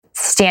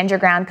stand your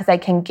ground, because I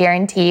can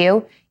guarantee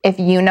you, if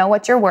you know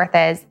what your worth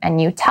is and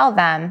you tell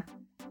them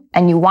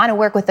and you want to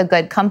work with a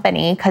good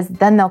company, because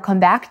then they'll come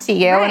back to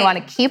you and want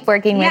to keep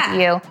working with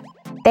you,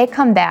 they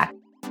come back.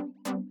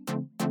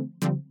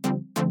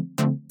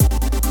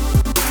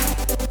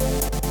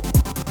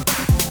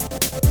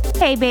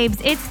 Hey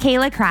babes, it's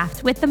Kayla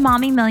Kraft with the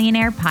Mommy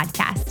Millionaire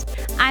podcast.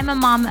 I'm a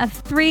mom of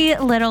 3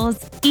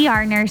 littles,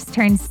 ER nurse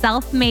turned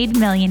self-made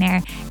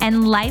millionaire,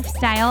 and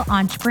lifestyle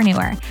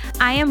entrepreneur.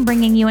 I am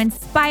bringing you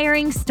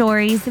inspiring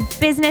stories,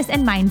 business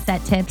and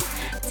mindset tips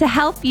to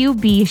help you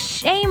be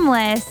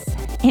shameless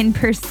in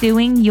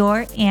pursuing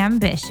your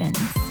ambitions.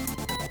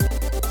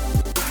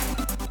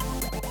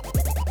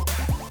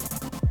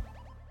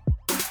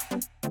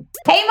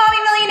 Hey, Mommy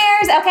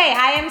Millionaires. Okay,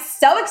 I am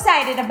so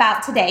excited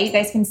about today. You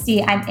guys can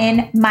see I'm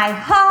in my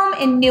home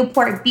in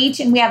Newport Beach,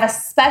 and we have a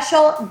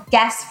special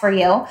guest for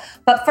you.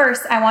 But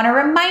first, I want to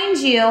remind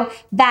you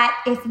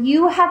that if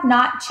you have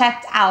not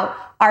checked out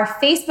our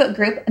Facebook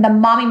group, the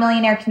Mommy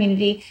Millionaire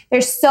community,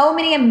 there's so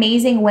many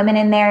amazing women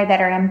in there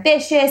that are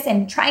ambitious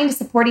and trying to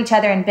support each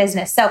other in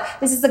business. So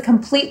this is a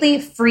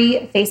completely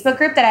free Facebook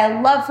group that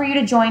I love for you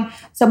to join.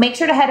 So make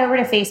sure to head over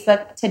to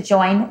Facebook to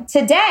join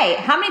today.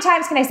 How many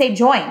times can I say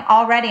join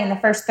already in the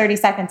first 30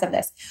 seconds of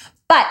this?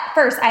 But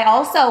first, I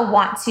also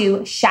want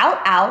to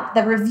shout out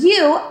the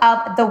review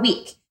of the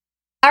week.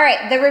 All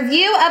right, the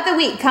review of the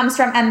week comes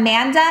from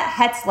Amanda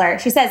Hetzler.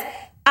 She says,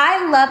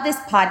 I love this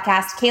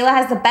podcast. Kayla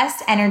has the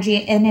best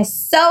energy and is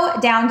so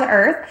down to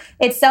earth.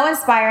 It's so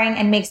inspiring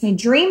and makes me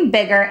dream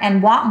bigger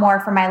and want more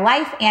for my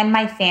life and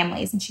my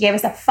families. And she gave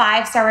us a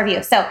 5-star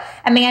review. So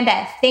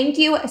Amanda, thank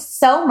you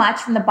so much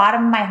from the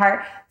bottom of my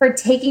heart for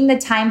taking the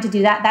time to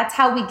do that. That's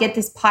how we get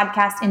this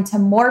podcast into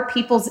more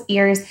people's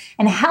ears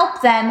and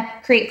help them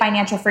create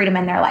financial freedom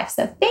in their life.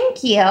 So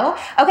thank you.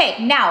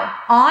 Okay, now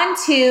on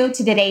to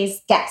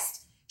today's guest.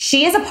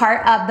 She is a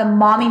part of the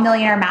Mommy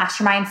Millionaire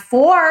Mastermind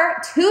for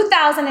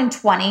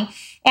 2020.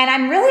 And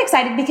I'm really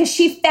excited because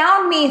she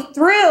found me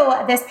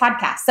through this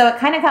podcast. So it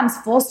kind of comes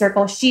full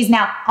circle. She's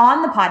now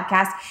on the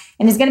podcast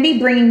and is going to be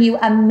bringing you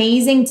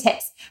amazing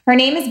tips. Her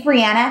name is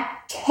Brianna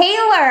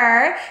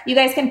Kaler. You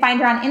guys can find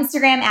her on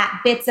Instagram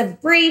at Bits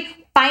of Brie.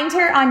 Find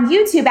her on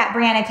YouTube at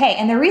Brianna K.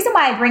 And the reason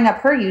why I bring up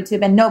her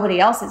YouTube and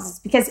nobody else's is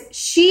because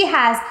she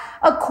has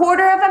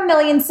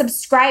 250,000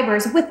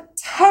 subscribers with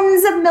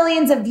tens of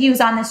millions of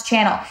views on this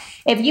channel.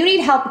 If you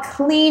need help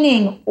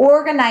cleaning,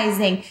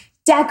 organizing,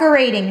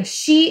 decorating,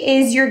 she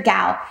is your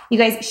gal. You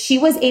guys, she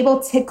was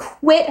able to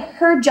quit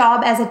her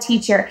job as a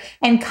teacher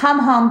and come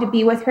home to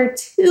be with her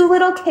 2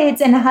 little kids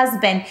and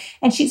husband.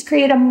 And she's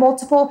created a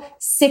multiple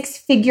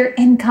 6-figure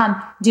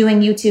income doing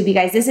YouTube, you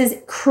guys. This is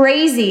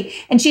crazy.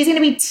 And she's going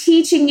to be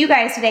teaching you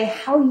guys today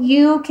how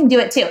you can do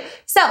it too.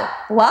 So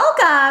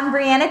welcome,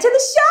 Brianna, to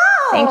the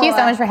show. Thank you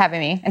so much for having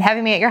me and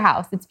having me at your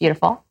house. It's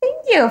beautiful. Thank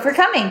you for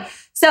coming.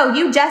 So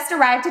you just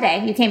arrived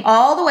today. You came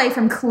all the way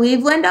from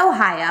Cleveland,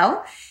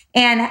 Ohio.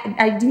 And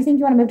do you think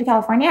you want to move to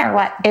California or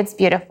what? It's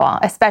beautiful,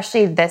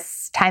 especially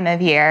this time of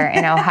year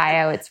in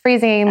Ohio. It's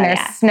freezing. There's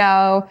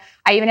snow.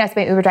 I even asked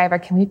my Uber driver,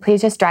 can we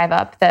please just drive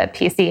up the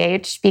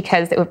PCH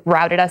because it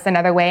routed us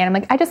another way? And I'm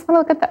like, I just want to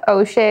look at the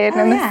ocean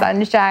and the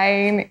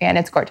sunshine. And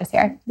it's gorgeous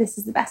here. This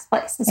is the best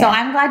place. So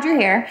I'm glad you're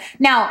here.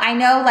 Now, I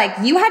know like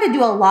you had to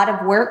do a lot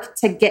of work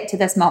to get to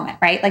this moment,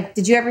 right? Like,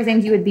 did you ever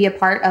think you would be a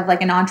part of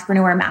like an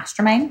entrepreneur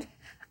mastermind?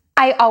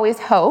 I always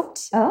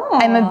hoped.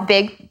 I'm a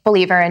big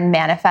believer in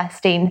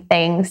manifesting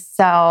things.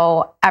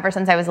 So ever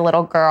since I was a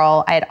little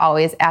girl, I had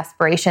always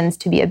aspirations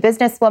to be a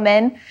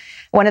businesswoman.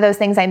 One of those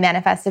things I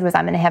manifested was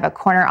I'm going to have a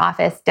corner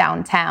office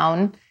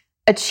downtown.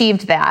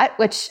 Achieved that,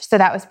 so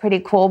that was pretty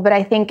cool. But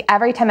I think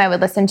every time I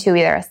would listen to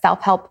either a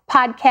self-help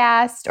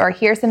podcast or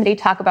hear somebody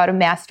talk about a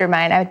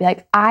mastermind, I would be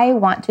like, I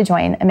want to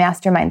join a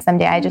mastermind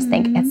someday. I just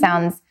think it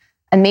sounds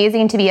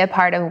amazing to be a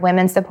part of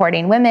women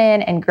supporting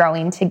women and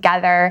growing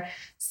together.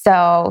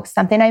 So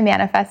something I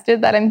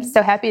manifested that I'm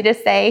so happy to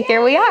say,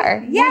 here we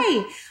are.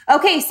 Yay.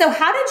 Okay. So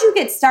how did you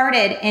get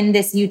started in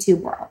this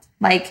YouTube world?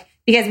 Like,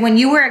 because when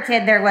you were a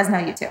kid, there was no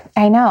YouTube.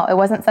 I know. It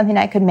wasn't something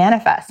I could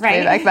manifest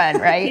way back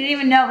then, right? You didn't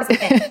even know it was a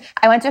thing.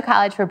 I went to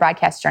college for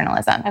broadcast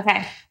journalism.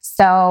 Okay.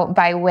 So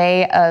by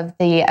way of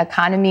the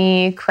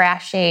economy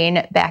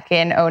crashing back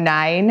in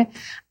 2009,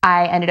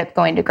 I ended up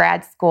going to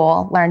grad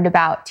school, learned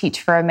about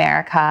Teach for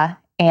America,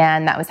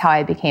 and that was how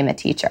I became a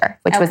teacher,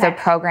 which was a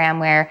program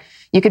where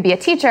you could be a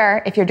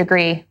teacher if your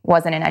degree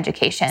wasn't in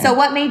education. So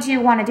what made you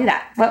want to do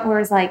that? What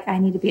was like, I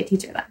need to be a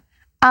teacher then?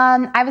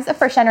 I was a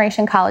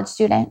first-generation college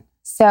student.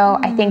 So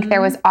I think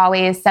there was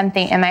always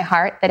something in my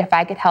heart that if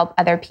I could help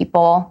other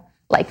people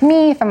like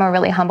me from a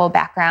really humble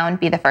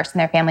background be the first in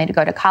their family to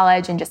go to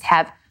college and just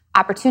have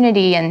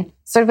opportunity and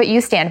sort of what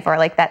you stand for,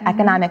 like that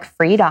economic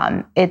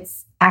freedom,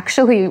 it's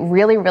actually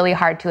really, really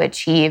hard to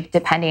achieve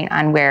depending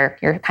on where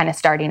your kind of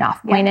starting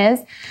off point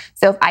is.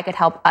 So if I could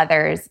help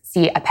others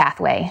see a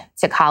pathway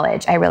to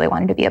college, I really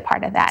wanted to be a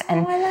part of that.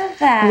 And I love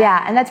that.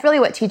 Yeah, and that's really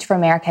what Teach for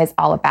America is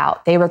all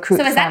about. They recruit.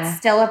 So is that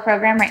still a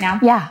program right now?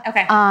 Yeah.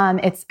 Okay.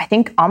 It's, I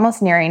think,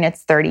 almost nearing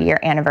its 30-year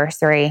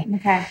anniversary.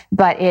 Okay.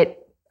 But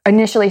it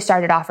initially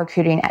started off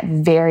recruiting at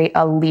very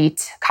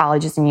elite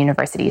colleges and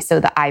universities, so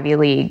the Ivy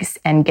Leagues,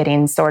 and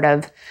getting sort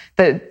of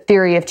the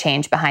theory of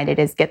change behind it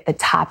is get the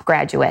top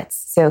graduates,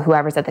 so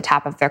whoever's at the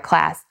top of their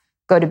class,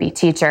 go to be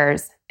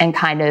teachers, and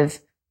kind of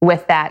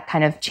with that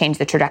kind of change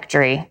the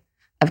trajectory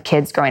of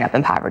kids growing up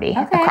in poverty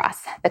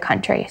across the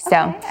country. So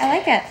I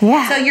like it.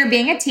 Yeah. So you're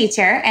being a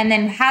teacher, and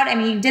then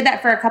you did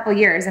that for a couple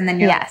years, and then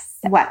you're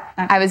what?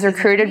 I was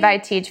recruited by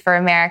Teach for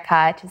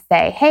America to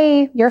say,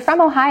 hey, you're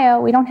from Ohio.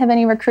 We don't have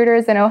any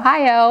recruiters in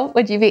Ohio.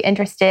 Would you be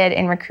interested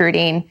in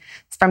recruiting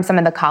from some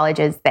of the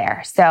colleges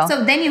there?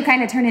 So then you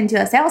kind of turn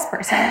into a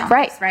salesperson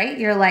almost, right?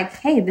 You're like,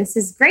 hey, this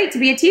is great to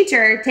be a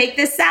teacher. Take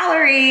this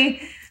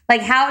salary.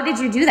 Like, how did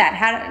you do that?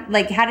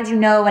 How did you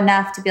know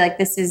enough to be like,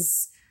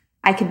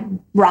 I could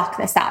rock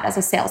this out as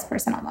a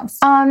salesperson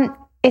almost?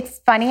 It's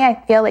funny.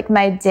 I feel like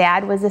my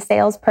dad was a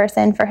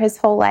salesperson for his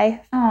whole life.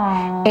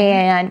 Aww.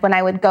 And when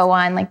I would go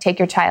on, like, take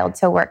your child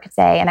to work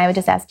day, and I would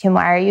just ask him,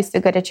 why are you so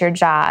good at your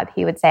job?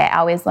 He would say, I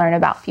always learn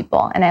about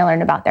people, and I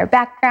learned about their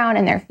background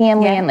and their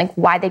family and like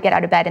why they get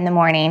out of bed in the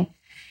morning.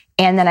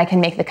 And then I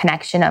can make the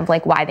connection of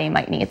like why they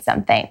might need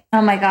something.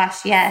 Oh my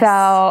gosh, yes.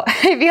 So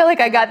I feel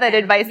like I got that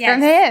advice from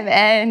him,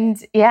 and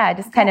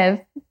just kind of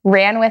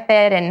ran with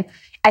it. And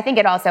I think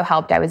it also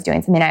helped. I was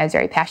doing something I was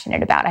very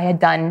passionate about. I had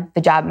done the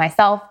job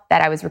myself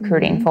that I was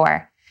recruiting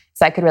for.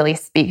 So I could really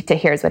speak to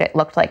here's what it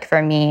looked like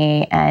for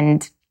me,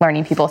 and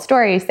learning people's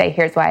stories, say,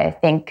 here's why I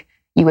think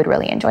you would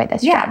really enjoy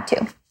this job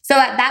too. So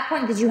at that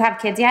point, did you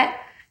have kids yet?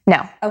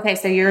 No. Okay,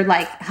 so you're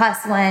like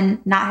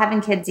hustling, not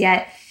having kids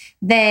yet.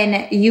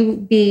 Then you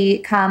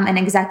become an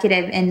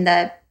executive in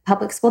the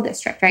public school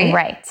district, right?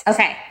 Right.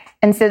 Okay.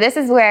 And so this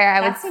is where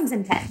That seems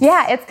intense.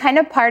 Yeah, it's kind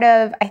of part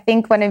of, I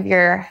think, one of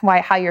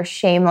how you're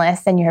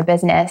shameless in your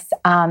business.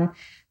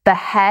 The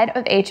head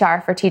of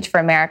HR for Teach for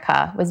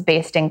America was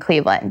based in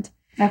Cleveland.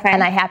 Okay.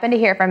 And I happened to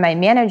hear from my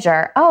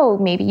manager, oh,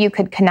 maybe you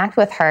could connect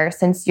with her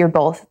since you're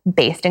both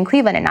based in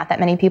Cleveland and not that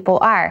many people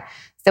are.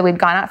 So we'd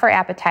gone out for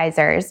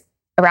appetizers.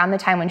 Around the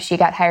time when she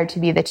got hired to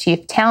be the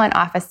chief talent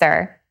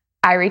officer,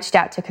 I reached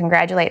out to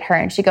congratulate her,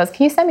 and she goes,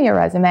 can you send me your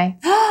resume?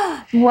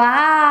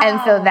 Wow. And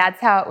so that's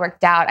how it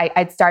worked out.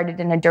 I'd started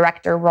in a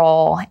director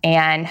role,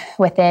 and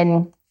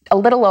within a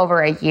little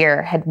over a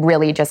year had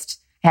really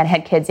just hadn't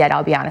had kids yet,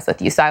 I'll be honest with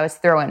you. So I was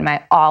throwing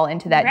my all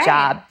into that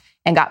job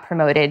and got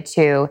promoted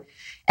to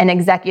an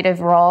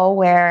executive role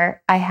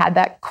where I had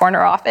that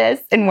corner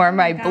office and wore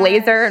my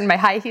blazer and my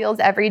high heels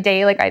every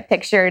day. Like I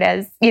pictured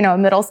as, a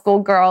middle school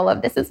girl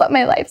of this is what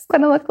my life's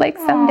going to look like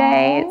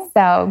someday.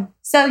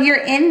 So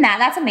you're in that.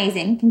 That's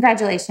amazing.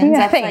 Congratulations.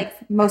 Yeah, That's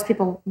like most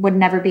people would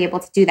never be able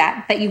to do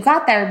that. But you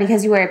got there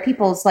because you were a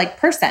people's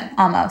person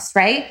almost,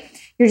 right?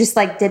 You're just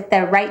like did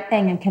the right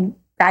thing and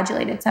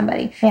congratulated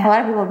somebody. Yeah. A lot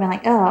of people have been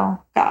like, oh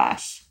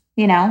gosh,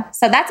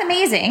 so that's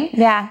amazing.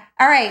 Yeah.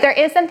 All right. There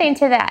is something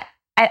to that.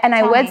 And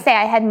I would say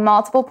I had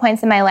multiple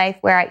points in my life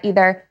where I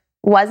either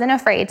wasn't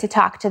afraid to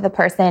talk to the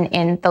person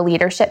in the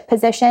leadership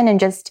position and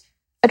just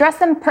address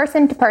them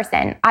person to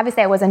person.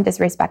 Obviously, I wasn't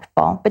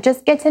disrespectful, but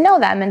just get to know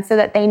them, and so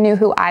that they knew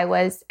who I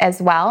was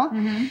as well.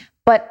 Mm-hmm.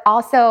 But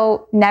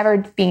also never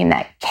being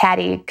that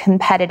catty,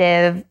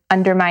 competitive,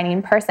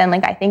 undermining person.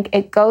 Like I think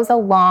it goes a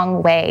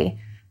long way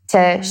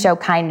to show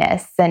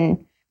kindness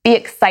and be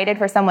excited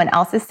for someone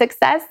else's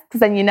success,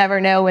 because then you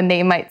never know when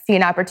they might see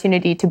an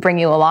opportunity to bring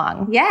you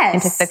along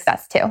into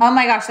success too. Oh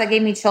my gosh, that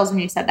gave me chills when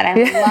you said that. I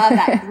love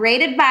that.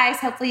 Great advice.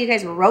 Hopefully you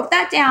guys wrote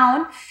that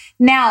down.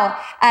 Now,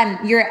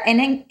 you're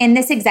in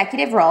this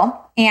executive role,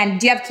 and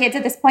do you have kids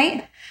at this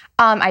point?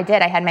 I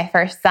did. I had my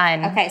first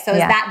son. Okay, so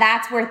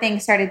that's where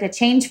things started to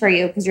change for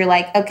you, because you're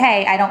like,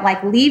 okay, I don't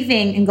like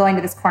leaving and going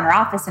to this corner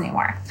office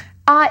anymore.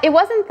 It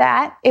wasn't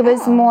that. It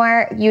was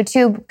more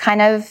YouTube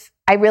kind of.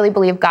 I really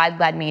believe God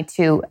led me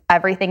to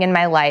everything in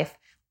my life.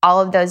 All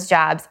of those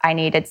jobs, I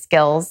needed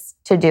skills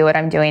to do what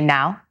I'm doing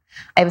now.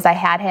 I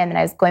had him and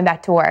I was going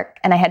back to work,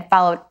 and I had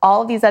followed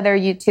all of these other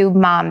YouTube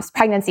moms'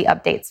 pregnancy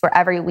updates where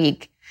every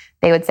week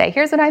they would say,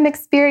 here's what I'm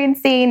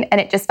experiencing. And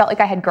it just felt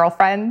like I had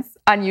girlfriends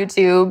on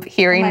YouTube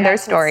hearing their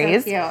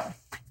stories. So cute.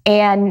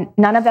 And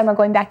none of them are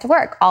going back to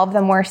work. All of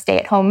them were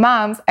stay-at-home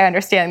moms. I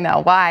understand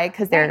now why,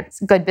 because they're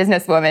good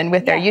businesswomen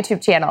with their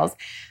YouTube channels.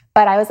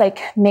 But I was like,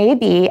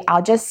 maybe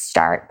I'll just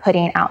start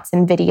putting out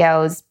some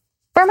videos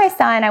for my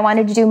son. I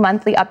wanted to do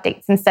monthly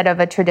updates instead of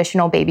a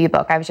traditional baby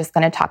book. I was just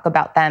going to talk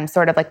about them,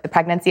 sort of like the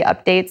pregnancy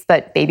updates,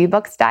 but baby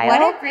book style.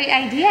 What a great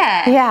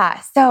idea.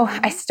 Yeah. So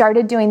I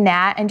started doing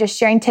that and just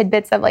sharing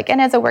tidbits of like, and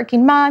as a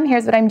working mom,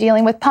 here's what I'm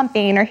dealing with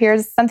pumping, or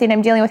here's something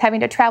I'm dealing with having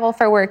to travel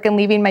for work and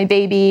leaving my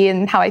baby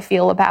and how I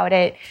feel about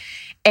it.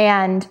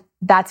 And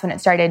that's when it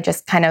started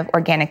just kind of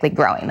organically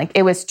growing. Like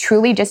it was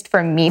truly just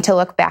for me to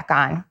look back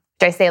on.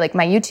 I say like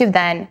my YouTube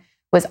then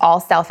was all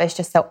selfish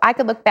just so I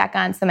could look back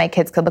on, so my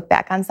kids could look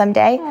back on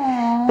someday.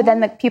 Aww. But then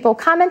the people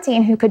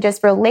commenting who could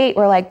just relate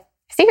were like,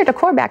 I see your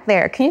decor back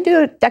there. Can you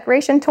do a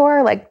decoration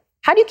tour? Like,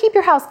 how do you keep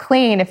your house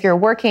clean if you're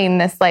working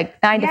this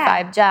like 9 to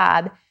 5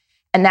 job?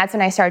 And that's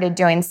when I started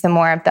doing some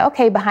more of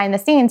the, behind the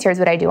scenes, here's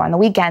what I do on the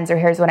weekends, or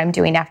here's what I'm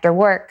doing after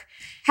work.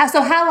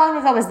 How long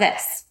ago was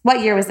this?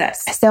 What year was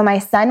this? So my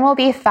son will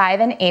be 5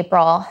 in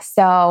April.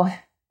 So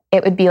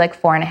it would be like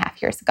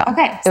 4.5 years ago.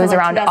 Okay. So it was like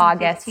around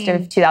August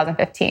of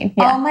 2015.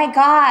 Yeah. Oh my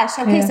gosh.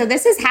 Okay. So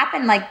this has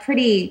happened like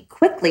pretty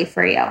quickly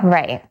for you.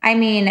 Right. I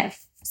mean,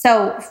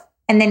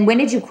 and then when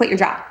did you quit your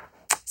job?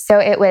 So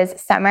it was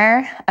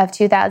summer of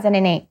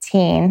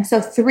 2018.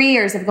 So 3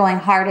 years of going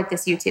hard at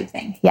this YouTube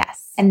thing.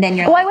 Yes. And then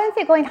I wouldn't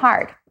say going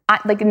hard.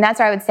 And that's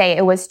where I would say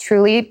it was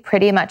truly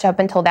pretty much up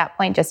until that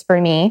point, just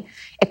for me.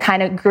 It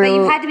kind of grew.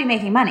 But you had to be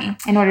making money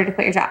in order to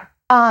quit your job.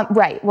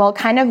 Right. Well, it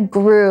kind of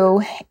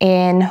grew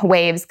in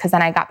waves because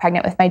then I got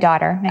pregnant with my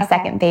daughter, my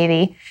second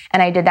baby,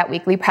 and I did that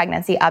weekly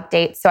pregnancy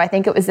update. So I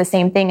think it was the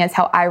same thing as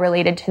how I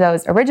related to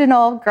those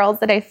original girls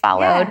that I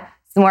followed. Yeah.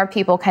 So more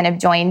people kind of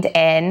joined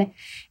in.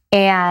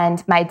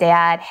 And my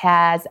dad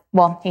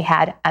he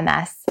had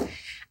MS.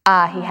 He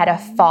had a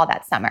fall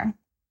that summer.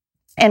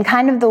 And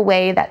kind of the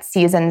way that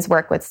seasons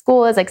work with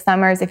school is like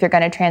summers, if you're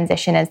going to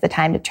transition, is the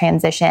time to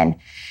transition.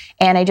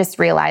 And I just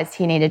realized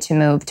he needed to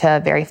move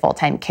to very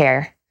full-time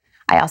care.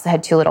 I also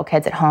had 2 little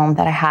kids at home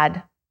that I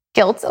had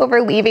guilt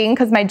over leaving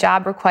because my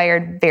job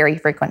required very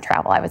frequent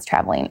travel. I was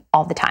traveling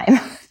all the time.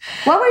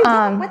 What were you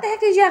doing? What the heck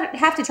did you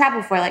have to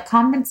travel for? Like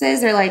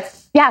conferences or like?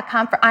 Yeah,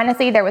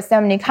 honestly, there was so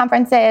many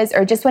conferences,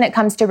 or just when it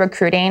comes to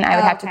recruiting, I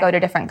would have to go to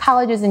different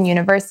colleges and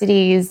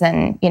universities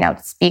and,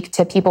 speak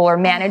to people or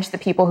manage the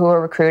people who were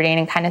recruiting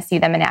and kind of see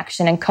them in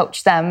action and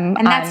coach them.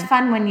 And that's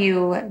fun when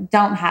you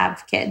don't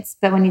have kids,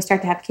 but when you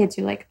start to have kids,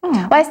 you're like,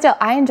 oh. Well,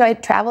 I enjoy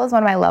travel is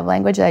one of my love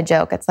languages. I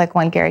joke. It's like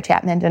one Gary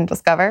Chapman didn't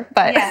discover,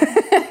 but,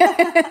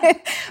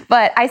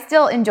 but I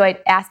still enjoyed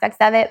aspects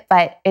of it,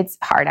 but it's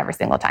hard every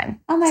single time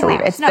to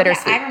leave it. It's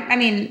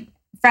bittersweet.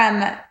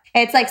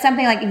 It's like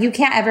something like you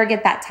can't ever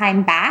get that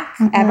time back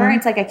ever.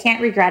 It's like, I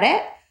can't regret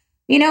it,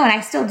 and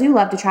I still do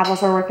love to travel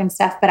for work and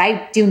stuff, but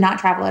I do not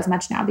travel as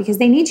much now because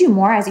they need you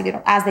more as they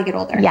get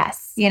older.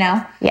 Yes.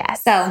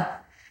 Yes. So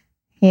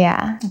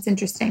yeah, that's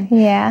interesting.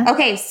 Yeah.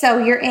 Okay. So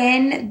you're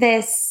in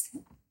this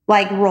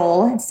like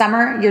role.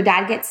 Summer, your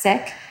dad gets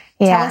sick.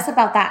 Yeah. Tell us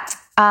about that.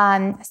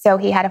 So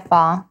he had a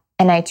fall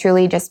and I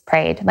truly just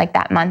prayed like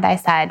that month. I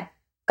said,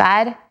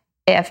 God,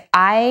 if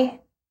I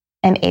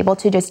am able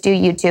to just do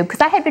YouTube,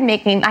 because I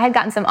had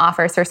gotten some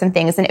offers for some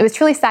things and it was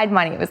truly side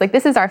money. It was like,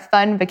 this is our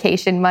fun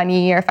vacation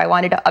money. Or if I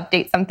wanted to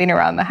update something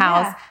around the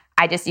house,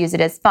 I just use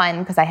it as fun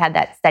because I had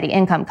that steady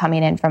income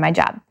coming in from my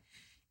job.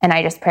 And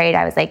I just prayed.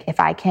 I was like, if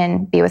I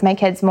can be with my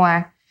kids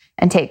more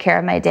and take care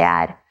of my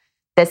dad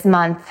this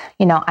month,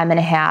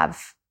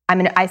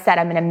 I said,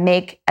 I'm going to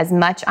make as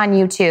much on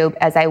YouTube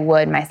as I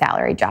would my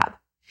salary job.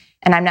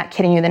 And I'm not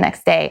kidding you, the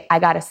next day, I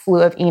got a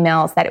slew of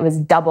emails that it was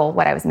double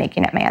what I was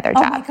making at my other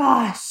job. Oh my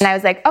gosh. And I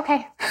was like,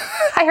 okay,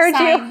 I heard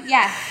you.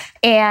 Yeah.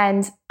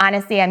 And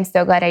honestly, I'm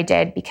so glad I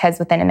did because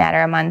within a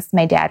matter of months,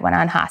 my dad went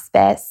on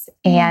hospice.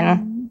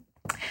 And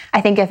I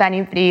think if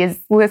anybody is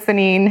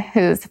listening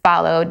who's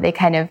followed, they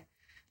kind of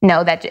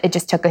know that it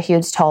just took a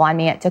huge toll on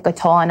me. It took a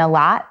toll on a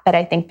lot. But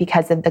I think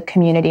because of the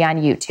community on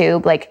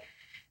YouTube, like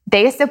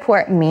they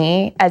support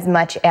me as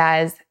much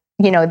as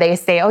they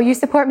say, oh, you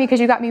support me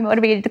because you got me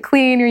motivated to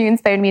clean or you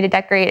inspired me to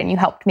decorate and you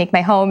helped make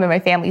my home and my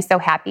family so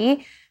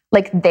happy.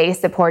 Like they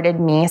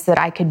supported me so that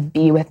I could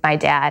be with my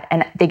dad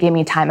and they gave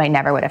me time I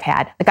never would have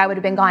had. Like I would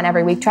have been gone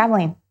every week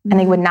traveling and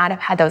I would not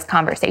have had those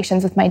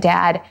conversations with my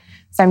dad.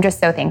 So I'm just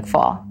so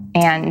thankful.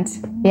 And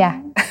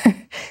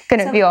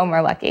couldn't feel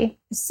more lucky.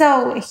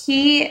 So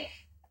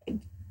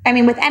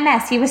with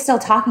MS, he was still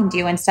talking to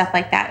you and stuff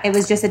like that. It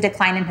was just a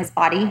decline in his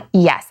body.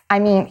 Yes.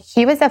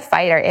 He was a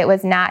fighter. It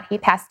was not, he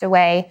passed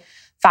away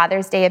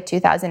Father's Day of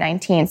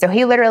 2019. So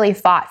he literally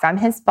fought from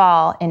his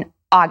fall in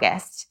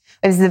August.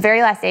 It was the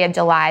very last day of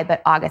July,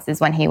 but August is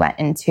when he went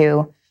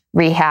into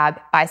rehab.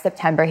 By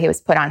September, he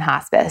was put on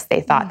hospice.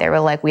 They thought they were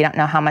like, we don't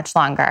know how much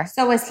longer.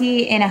 So was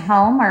he in a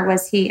home or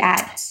was he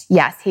at?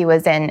 Yes, he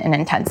was in an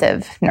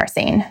intensive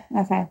nursing.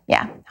 Okay.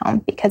 Yeah, home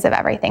because of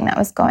everything that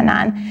was going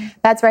on.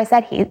 That's where I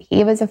said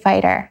he was a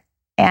fighter.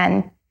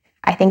 And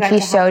I think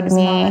he showed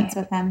me.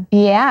 With him.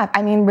 Yeah.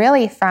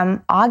 Really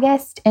from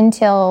August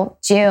until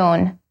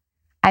June,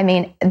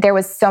 there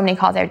was so many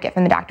calls I would get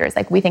from the doctors.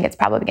 Like, we think it's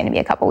probably going to be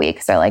a couple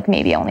weeks or like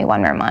maybe only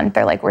 1 more month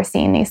or like, we're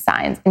seeing these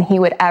signs. And he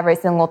would every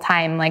single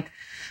time like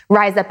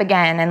rise up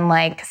again and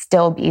like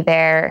still be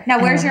there. Now,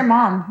 where's your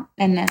mom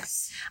in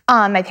this?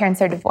 My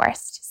parents are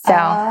divorced. So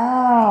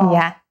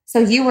yeah. So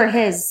you were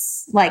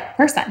his like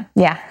person.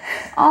 Yeah.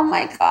 Oh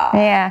my God.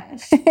 Yeah.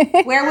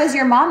 Where was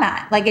your mom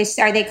at? Like,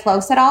 are they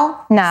close at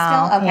all?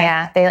 No. Still? Okay.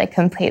 Yeah. They like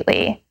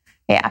completely,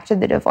 after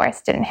the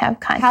divorce didn't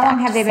have contact. How long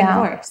have they been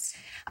divorced?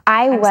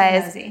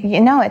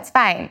 It's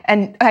fine.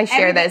 And I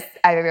share this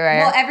everywhere.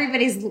 Well,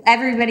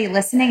 everybody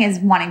listening is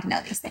wanting to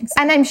know these things.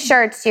 And I'm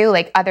sure too,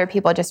 like other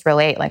people just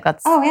relate, like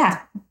let's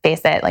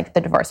face it, like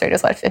the divorce rate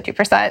is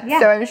 50%.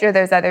 Yeah. So I'm sure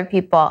there's other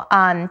people.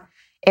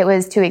 It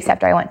was 2 weeks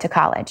after I went to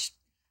college.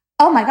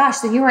 Oh my gosh.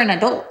 So you were an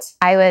adult.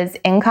 I was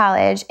in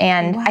college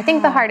and I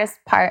think the hardest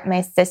part,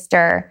 my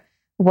sister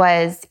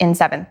was in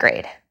 7th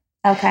grade.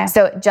 Okay.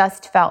 So it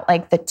just felt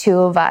like the two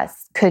of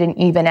us couldn't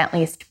even at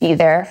least be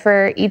there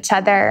for each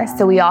other.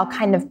 So we all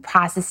kind of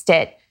processed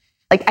it.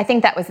 Like, I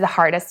think that was the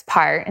hardest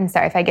part. And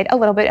sorry if I get a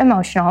little bit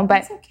emotional,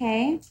 but It's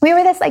okay. We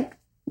were this like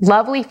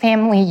lovely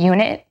family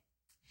unit.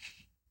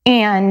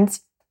 And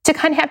to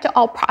kind of have to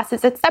all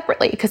process it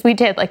separately, because we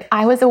did, like,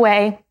 I was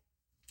away.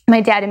 My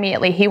dad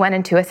immediately, he went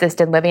into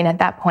assisted living at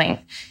that point.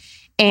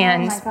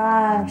 And oh my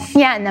gosh.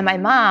 yeah, and then my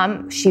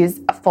mom, she's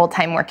a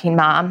full-time working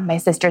mom. My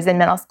sister's in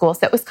middle school.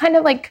 So it was kind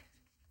of like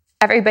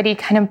everybody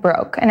kind of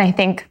broke. And I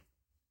think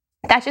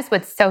that's just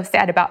what's so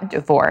sad about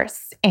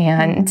divorce.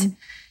 And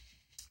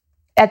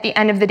at the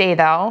end of the day,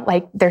 though,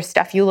 like, there's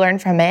stuff you learn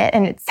from it.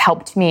 And it's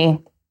helped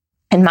me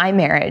in my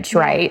marriage,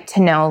 right? To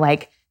know,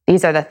 like,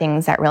 these are the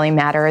things that really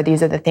matter.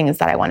 These are the things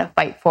that I want to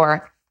fight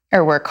for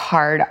or work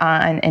hard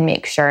on and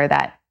make sure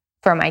that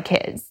for my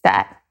kids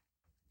that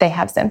they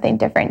have something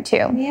different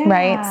too,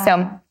 right?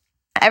 So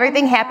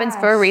everything happens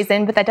for a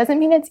reason, but that doesn't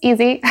mean it's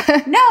easy.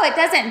 No, it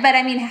doesn't. But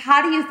I mean,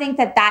 how do you think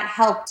that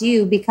helped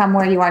you become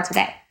where you are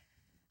today?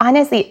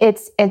 Honestly,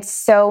 it's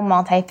so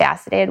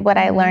multifaceted what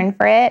I learned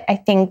for it. I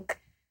think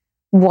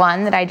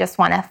one, that I just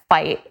want to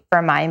fight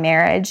for my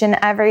marriage in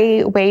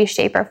every way,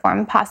 shape, or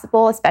form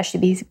possible,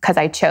 especially because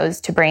I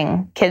chose to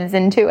bring kids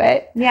into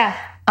it. Yeah.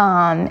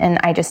 And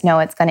I just know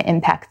it's going to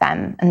impact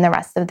them and the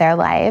rest of their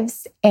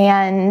lives.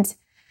 And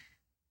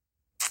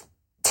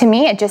to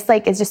me, it's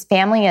just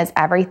family is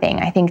everything.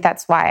 I think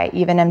that's why I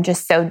even am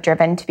just so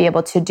driven to be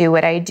able to do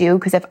what I do.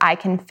 Because if I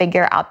can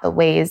figure out the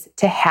ways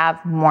to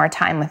have more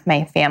time with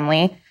my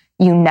family,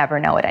 you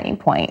never know at any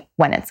point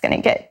when it's going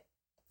to get,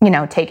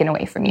 taken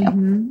away from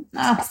you.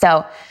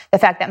 So the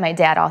fact that my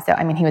dad also,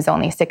 I mean, he was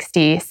only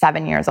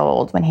 67 years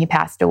old when he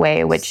passed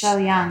away, which so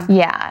young.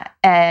 Yeah.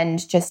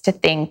 And just to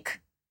think,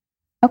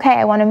 okay,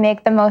 I want to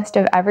make the most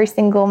of every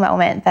single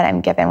moment that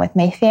I'm given with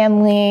my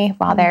family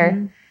while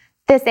they're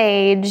this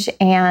age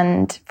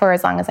and for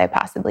as long as I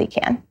possibly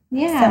can.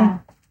 Yeah.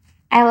 So,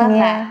 I love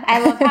that. I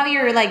love how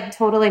you're like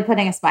totally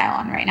putting a smile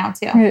on right now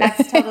too.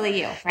 That's totally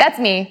you. Right? That's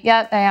me.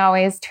 Yep. I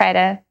always try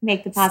to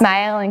make the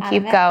smile and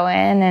keep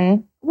going.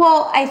 And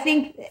well, I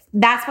think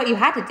that's what you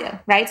had to do,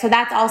 right? So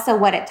that's also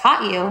what it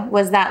taught you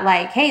was that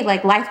like, hey,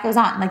 like life goes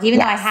on. Like even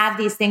though I have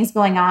these things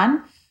going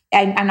on,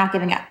 I'm not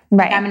giving up.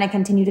 Right. Like, I'm going to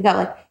continue to go.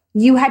 Like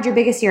you had your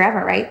biggest year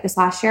ever, right? This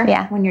last year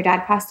when your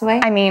dad passed away.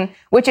 I mean,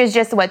 which is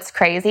just what's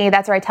crazy.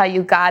 That's where I tell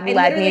you God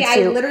led me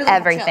to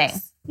everything.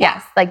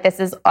 Yes. Like this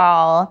is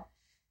all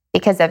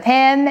because of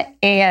him.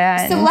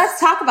 And so let's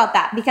talk about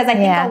that because I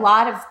think a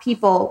lot of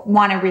people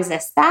want to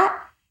resist that.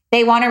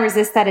 They want to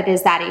resist that it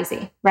is that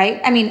easy, right?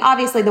 I mean,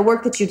 obviously the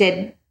work that you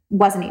did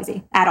wasn't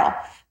easy at all,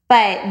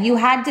 but you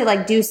had to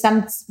like do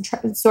some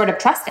sort of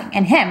trusting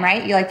in him,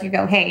 right? You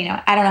go, hey,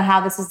 I don't know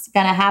how this is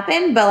going to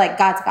happen, but like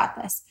God's got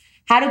this.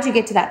 How did you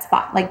get to that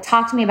spot? Like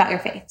talk to me about your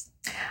faith.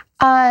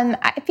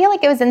 I feel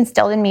like it was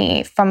instilled in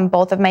me from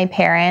both of my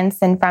parents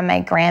and from my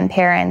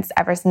grandparents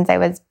ever since I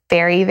was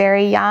very,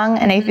 very young.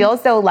 And I feel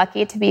so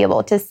lucky to be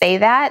able to say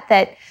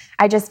that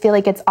I just feel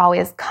like it's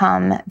always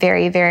come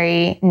very,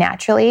 very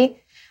naturally.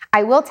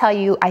 I will tell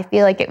you, I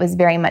feel like it was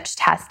very much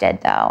tested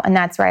though. And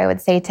that's where I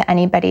would say to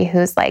anybody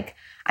who's like,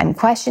 I'm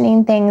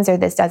questioning things or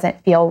this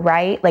doesn't feel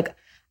right. Like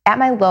at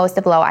my lowest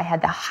of low, I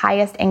had the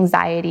highest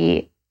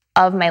anxiety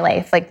of my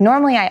life. Like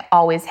normally I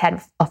always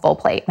had a full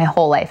plate my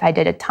whole life. I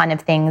did a ton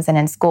of things and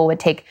in school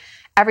would take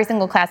every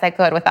single class I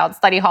could without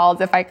study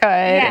halls if I could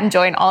and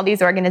join all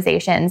these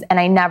organizations. And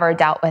I never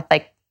dealt with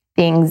like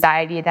the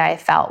anxiety that I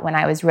felt when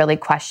I was really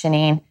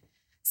questioning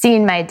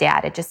seeing my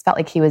dad. It just felt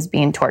like he was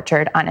being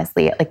tortured,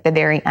 honestly, at like the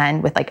very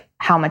end with like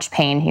how much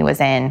pain he was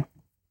in.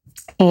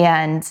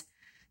 And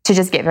to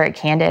just get very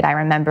candid, I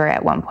remember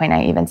at one point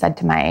I even said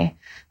to my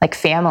like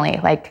family,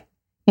 like,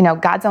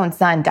 God's own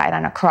son died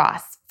on a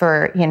cross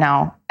for,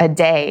 a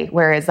day,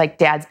 whereas like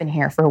dad's been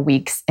here for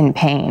weeks in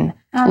pain.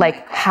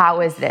 Like,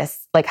 how is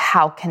this? Like,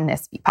 how can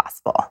this be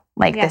possible?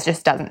 Like, this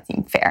just doesn't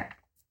seem fair.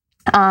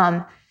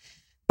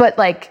 But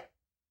like,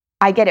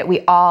 I get it.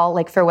 We all,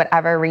 like, for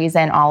whatever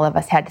reason, all of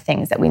us had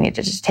things that we need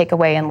to just take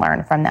away and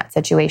learn from that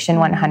situation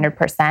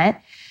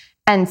 100%.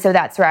 And so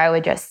that's where I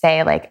would just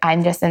say, like,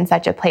 I'm just in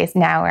such a place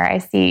now where I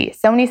see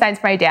so many signs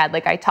for my dad.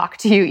 Like I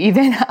talked to you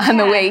even on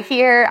the way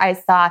here. I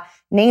saw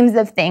names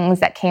of things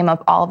that came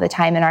up all the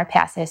time in our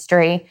past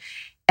history.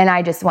 And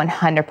I just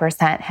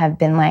 100% have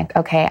been like,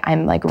 okay,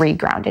 I'm like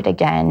regrounded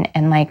again.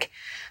 And like,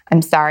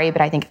 I'm sorry,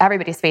 but I think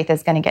everybody's faith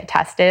is going to get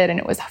tested. And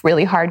it was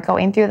really hard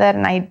going through that.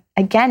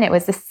 And it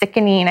was just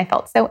sickening. I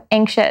felt so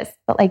anxious,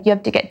 but like, you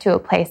have to get to a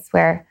place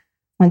where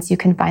once you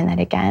can find that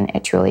again,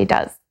 it truly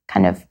does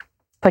kind of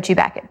put you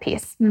back at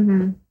peace.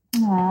 Oh,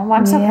 well,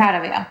 I'm so proud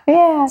of you.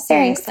 Yeah.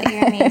 Seriously,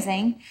 you're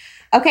amazing.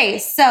 Okay,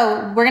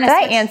 so we're going to Did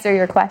I answer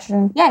your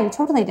question? Yeah, you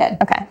totally did.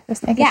 Okay,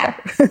 just making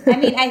sure. I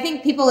mean, I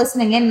think people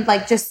listening in,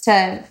 like, just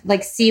to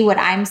like see what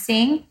I'm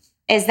seeing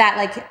is that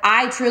like,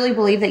 I truly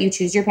believe that you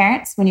choose your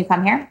parents when you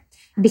come here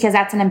because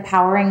that's an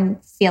empowering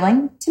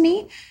feeling to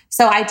me.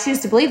 So I choose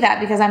to believe that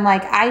because I'm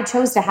like, I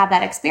chose to have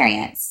that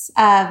experience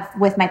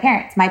with my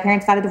parents. My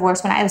parents got a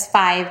divorce when I was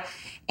 5.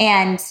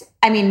 And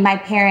I mean, my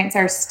parents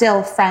are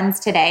still friends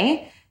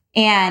today.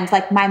 And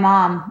like my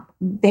mom,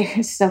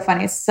 they're so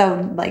funny. It's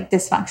so like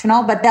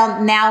dysfunctional, but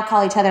they'll now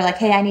call each other like,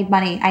 hey, I need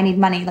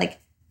money. Like,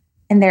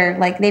 and they're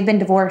like, they've been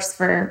divorced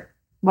for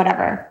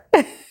whatever.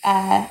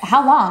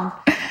 How long?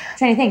 I'm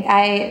trying to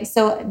think.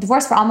 So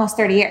divorced for almost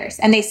 30 years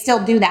and they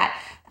still do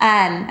that.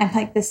 I'm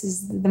like, this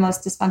is the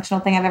most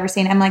dysfunctional thing I've ever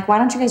seen. I'm like, why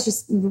don't you guys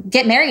just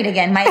get married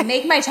again?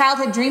 Make my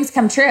childhood dreams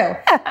come true,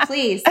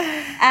 please.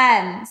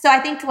 So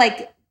I think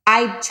like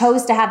I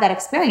chose to have that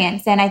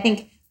experience. And I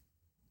think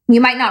you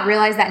might not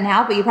realize that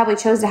now, but you probably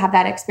chose to have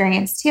that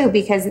experience too,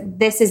 because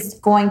this is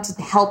going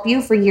to help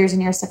you for years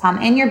and years to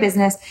come in your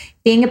business,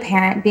 being a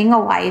parent, being a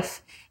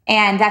wife.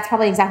 And that's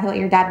probably exactly what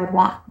your dad would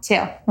want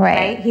too.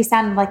 Right? He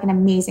sounded like an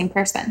amazing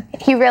person.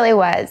 He really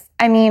was.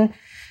 I mean,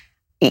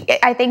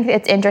 I think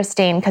it's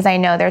interesting because I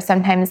know there's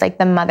sometimes like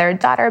the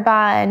mother-daughter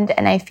bond,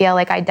 and I feel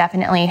like I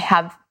definitely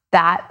have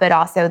that, but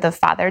also the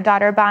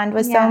father-daughter bond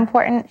was so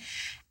important.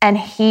 And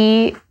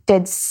he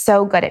did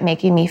so good at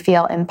making me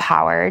feel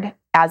empowered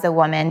as a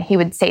woman. He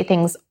would say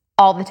things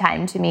all the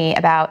time to me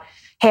about,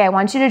 hey, I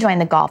want you to join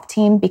the golf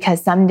team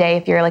because someday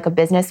if you're like a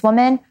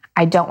businesswoman,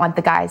 I don't want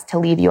the guys to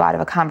leave you out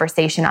of a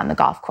conversation on the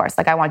golf course.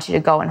 Like I want you to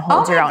go and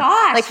hold your own.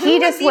 Gosh, like he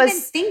just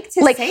was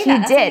like he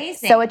did.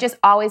 Amazing. So it just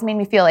always made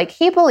me feel like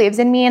he believes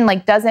in me and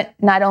like doesn't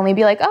not only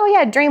be like, oh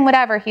yeah, dream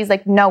whatever. He's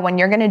like, no, when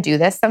you're going to do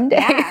this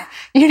someday,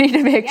 you need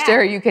to make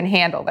sure you can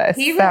handle this.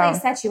 He really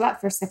sets you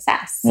up for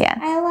success. Yeah,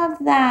 I love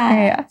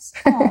that.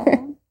 Yeah.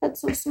 Oh,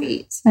 that's so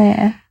sweet.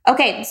 Yeah.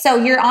 Okay, so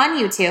you're on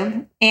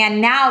YouTube, and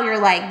now you're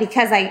like,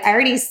 because I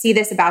already see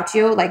this about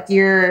you, like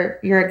you're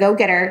a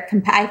go-getter.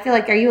 I feel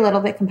like, are you a little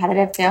bit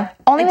competitive too?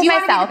 Only like,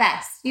 with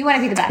myself. You want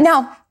to be the best.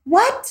 No.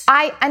 What?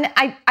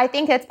 I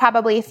think it's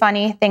probably a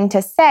funny thing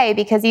to say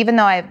because even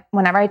though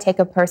whenever I take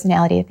a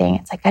personality thing,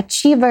 it's like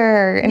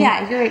achiever. And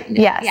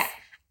yes. Yeah.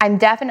 I'm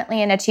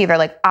definitely an achiever.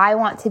 Like I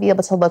want to be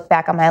able to look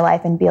back on my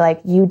life and be like,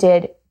 you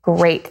did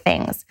great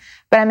things.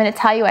 But I'm going to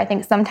tell you, I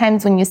think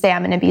sometimes when you say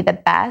I'm going to be the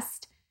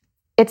best,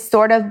 it's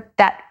sort of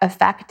that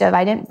effect of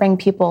I didn't bring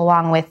people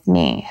along with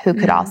me who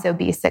could also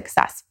be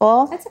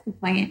successful. That's a good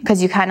point.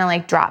 Because you kind of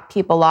like drop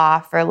people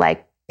off or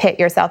like pit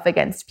yourself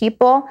against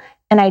people.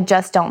 And I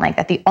just don't like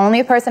that. The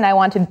only person I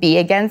want to be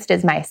against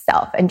is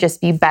myself and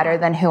just be better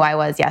than who I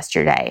was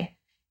yesterday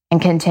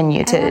and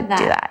continue to do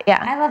that.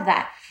 Yeah. I love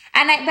that.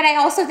 But I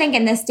also think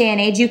in this day and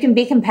age, you can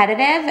be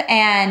competitive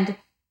and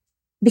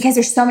because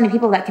there's so many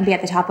people that can be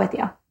at the top with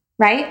you.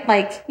 Right?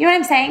 Like, you know what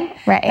I'm saying?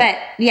 Right. But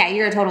yeah,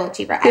 you're a total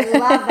achiever. I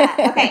love that.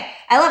 Okay.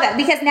 I love that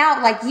because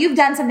now like you've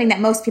done something that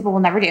most people will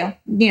never do,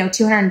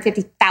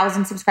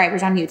 250,000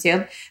 subscribers on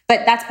YouTube,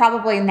 but that's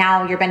probably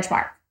now your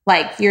benchmark.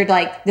 Like you're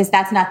like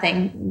that's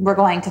nothing. We're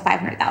going to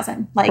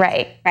 500,000. Like,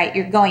 right.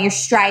 You're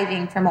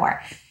striving for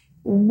more.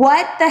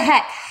 What the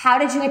heck? How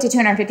did you get to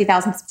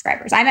 250,000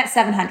 subscribers? I'm at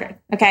 700.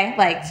 Okay.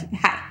 Like,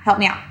 hi, help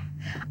me out.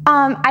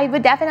 I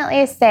would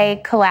definitely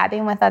say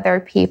collabing with other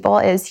people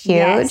is huge.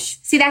 Yes.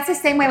 See, that's the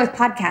same way with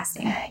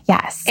podcasting.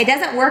 Yes. It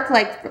doesn't work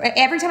like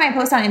every time I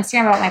post on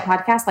Instagram about my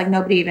podcast, like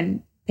nobody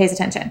even pays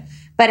attention.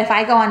 But if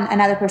I go on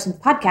another person's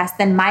podcast,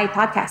 then my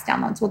podcast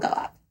downloads will go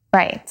up.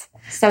 Right.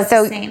 So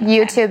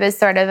YouTube is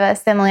sort of a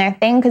similar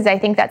thing because I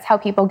think that's how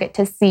people get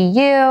to see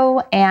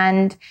you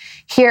and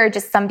hear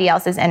just somebody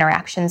else's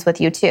interactions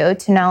with you too,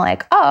 to know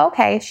like, oh,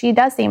 okay, she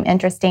does seem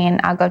interesting.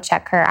 I'll go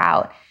check her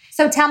out.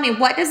 So tell me,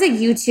 what does a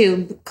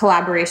YouTube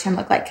collaboration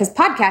look like? Because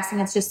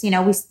podcasting, it's just,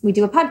 we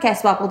do a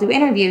podcast swap, we'll do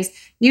interviews.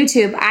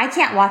 YouTube, I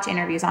can't watch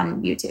interviews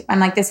on YouTube. I'm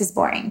like, this is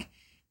boring.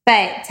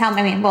 But tell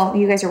me,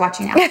 you guys are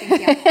watching now. Thank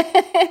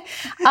you.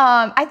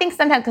 I think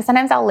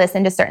sometimes I'll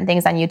listen to certain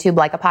things on YouTube,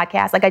 like a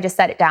podcast. Like I just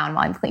set it down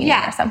while I'm cleaning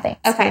or something.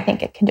 Okay. So I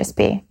think it can just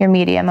be your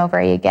medium of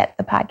where you get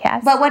the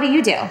podcast. But what do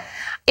you do?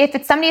 If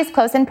it's somebody who's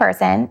close in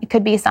person, it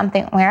could be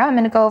something where I'm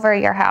going to go over to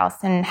your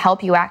house and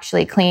help you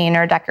actually clean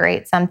or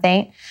decorate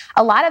something.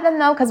 A lot of them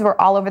though, because we're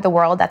all over the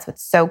world, that's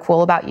what's so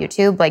cool about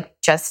YouTube. Like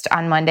just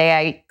on Monday,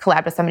 I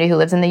collabed with somebody who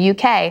lives in the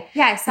UK.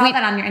 Yeah, I saw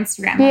that on your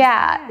Instagram.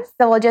 Yeah.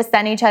 So we'll just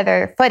send each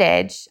other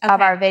footage of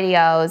our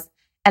videos.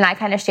 And I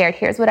kind of shared,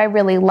 here's what I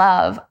really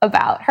love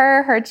about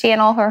her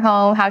channel, her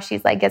home, how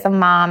she's like as a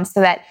mom, so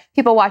that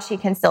people watching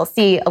can still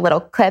see a little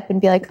clip and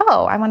be like,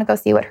 oh, I want to go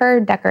see what her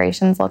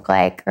decorations look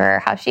like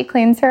or how she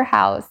cleans her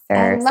house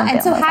or something.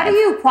 And so how do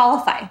you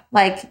qualify?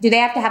 Like, do they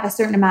have to have a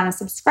certain amount of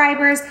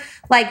subscribers?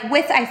 Like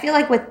I feel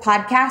like with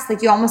podcasts,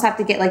 like you almost have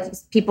to get like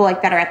people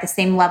like that are at the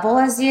same level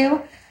as you.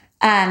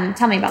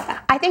 Tell me about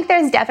that. I think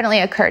there's definitely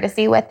a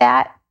courtesy with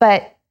that,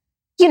 but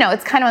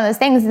it's kind of one of those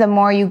things, the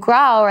more you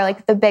grow or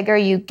like the bigger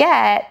you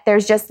get,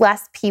 there's just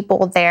less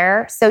people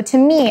there. So to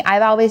me,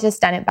 I've always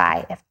just done it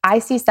by, if I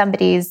see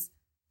somebody's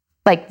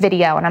like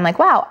video and I'm like,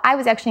 wow, I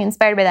was actually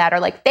inspired by that. Or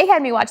like they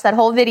had me watch that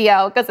whole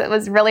video because it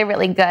was really,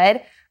 really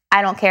good.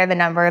 I don't care the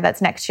number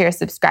that's next to your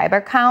subscriber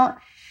count.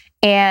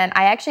 And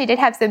I actually did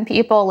have some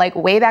people like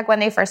way back when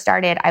they first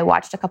started, I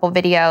watched a couple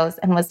videos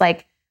and was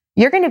like,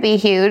 you're going to be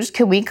huge.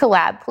 Can we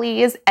collab,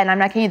 please? And I'm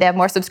not kidding you, they have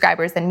more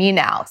subscribers than me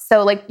now.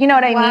 So like, you know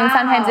what I mean?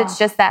 Sometimes it's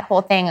just that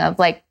whole thing of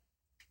like,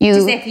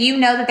 Just if you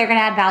know that they're going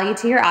to add value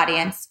to your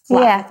audience,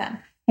 collab with them.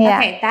 Yeah.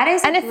 Okay, that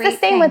is and it's the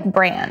same with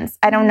brands.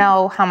 I don't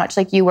know how much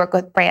like you work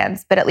with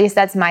brands, but at least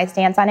that's my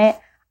stance on it.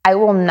 I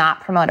will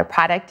not promote a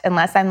product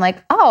unless I'm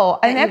like, oh,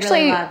 I'm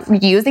actually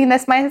using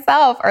this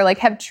myself, or like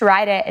have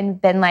tried it and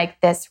been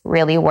like, this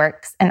really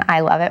works and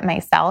I love it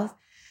myself.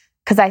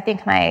 Because I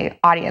think my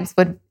audience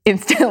would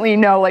instantly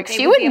know, like,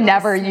 she would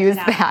never use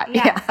that.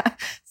 Yeah.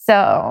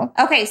 So.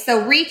 Okay,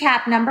 so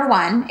recap number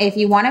one, if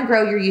you want to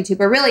grow your YouTube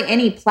or really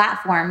any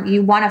platform,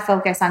 you want to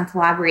focus on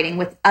collaborating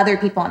with other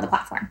people on the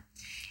platform.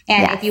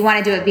 And if you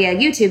want to do it via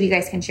YouTube, you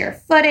guys can share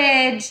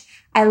footage.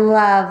 I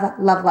love,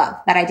 love, love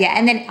that idea.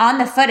 And then on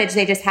the footage,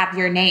 they just have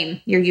your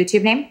name, your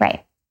YouTube name.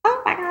 Right.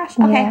 Oh my gosh.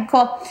 Okay,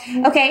 cool.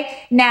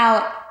 Okay,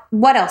 now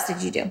what else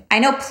did you do? I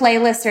know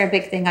playlists are a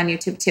big thing on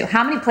YouTube too.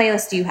 How many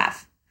playlists do you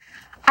have?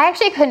 I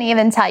actually couldn't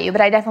even tell you,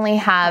 but I definitely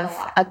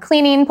have a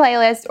cleaning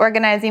playlist,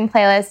 organizing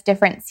playlist,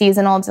 different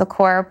seasonal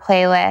decor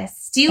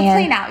playlists. Do you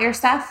clean out your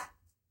stuff?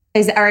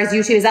 Is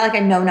YouTube, is that like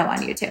a no-no on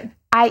YouTube?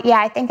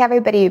 I think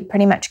everybody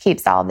pretty much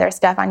keeps all of their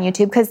stuff on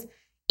YouTube, because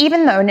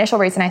even the initial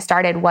reason I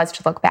started was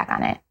to look back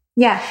on it.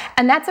 Yeah.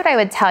 And that's what I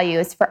would tell you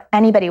is for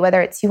anybody,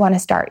 whether it's you want to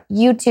start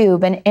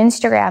YouTube, an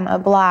Instagram, a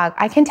blog,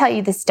 I can tell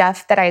you the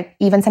stuff that I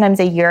even sometimes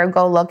a year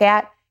ago look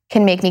at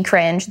can make me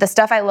cringe. The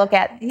stuff I look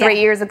at 3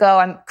 years ago,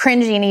 I'm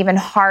cringing even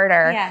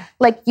harder. Yeah.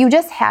 Like, you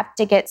just have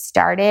to get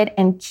started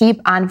and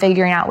keep on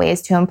figuring out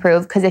ways to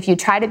improve. Because if you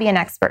try to be an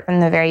expert from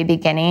the very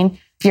beginning,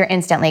 you're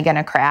instantly going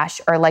to crash,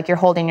 or like you're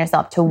holding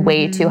yourself to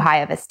way too high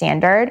of a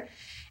standard.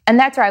 And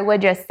that's where I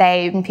would just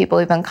say, and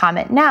people even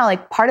comment now,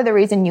 like, part of the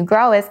reason you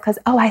grow is because,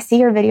 I see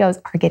your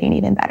videos are getting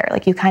even better.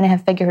 Like, you kind of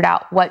have figured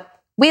out what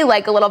we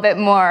like a little bit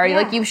more. Yeah.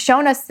 Like, you've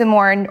shown us some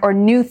more or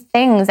new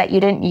things that you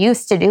didn't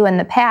used to do in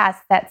the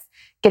past. That's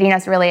getting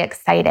us really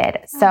excited.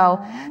 So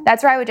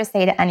that's where I would just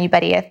say to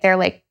anybody, if they're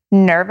like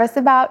nervous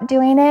about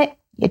doing it,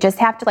 you just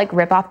have to like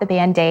rip off the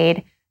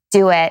Band-Aid,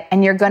 do it,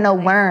 and you're going to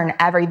learn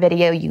every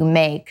video you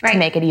make to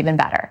make it even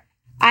better.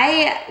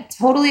 I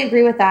totally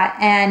agree with that.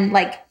 And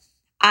like,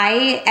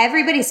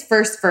 everybody's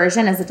first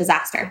version is a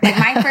disaster. Like,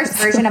 my first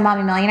version of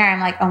Mommy Millionaire,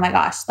 I'm like, oh my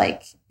gosh,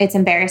 like, it's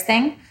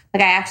embarrassing.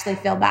 Like, I actually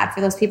feel bad for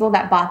those people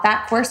that bought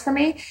that course for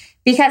me,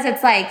 because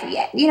it's like,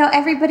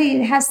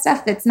 everybody has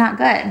stuff that's not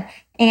good.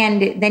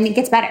 And then it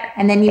gets better.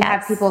 And then you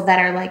have people that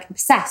are like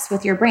obsessed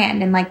with your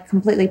brand and like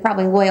completely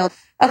probably loyal.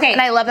 Okay. And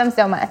I love them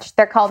so much.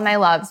 They're called my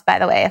loves, by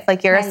the way. If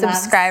like you're a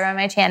subscriber on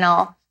my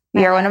channel,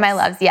 you're one of my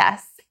loves.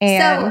 Yes.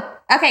 And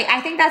okay,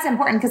 I think that's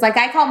important, because like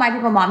I call my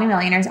people Mommy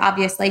Millionaires,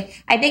 obviously.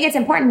 I think it's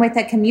important with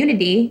a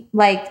community,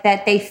 like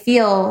that they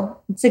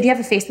feel. So do you have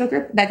a Facebook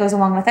group that goes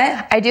along with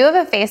it? I do have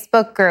a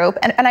Facebook group.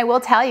 And I will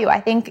tell you, I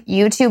think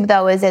YouTube,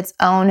 though, is its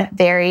own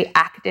very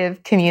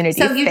active community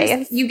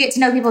space. So you get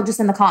to know people just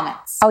in the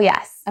comments? Oh,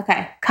 yes.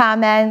 Okay.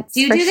 Comments. Do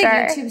you do the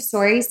YouTube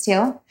stories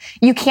too?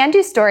 You can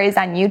do stories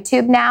on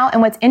YouTube now.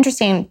 And what's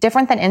interesting,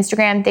 different than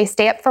Instagram, they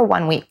stay up for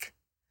 1 week.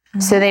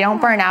 So they don't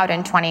burn out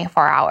in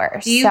 24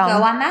 hours. Do you go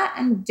on that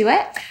and do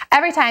it?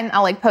 Every time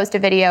I'll like post a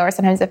video, or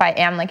sometimes if I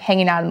am like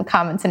hanging out in the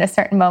comments in a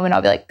certain moment,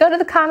 I'll be like, go to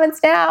the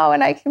comments now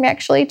and I can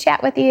actually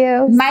chat with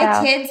you.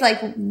 My kids, like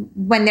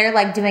when they're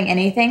like doing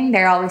anything,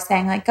 they're always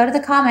saying like, go to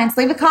the comments,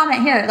 leave a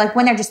comment here. Like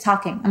when they're just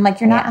talking, I'm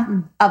like, you're not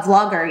a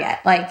vlogger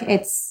yet. Like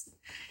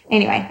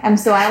anyway,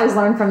 I always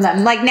learn from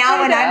them. Like now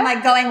when I'm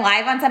like going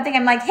live on something,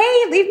 I'm like,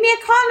 hey, leave me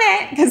a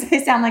comment, because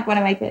I sound like one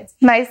of my kids.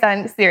 My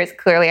son, seriously,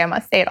 clearly, I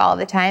must say it all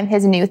the time.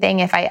 His new thing,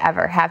 if I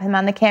ever have him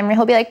on the camera,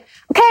 he'll be like,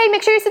 okay,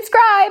 make sure you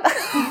subscribe.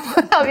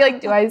 I'll be like,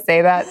 do I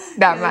say that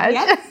much?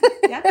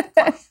 Yeah.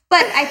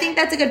 But I think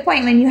that's a good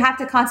point. I mean, you have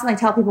to constantly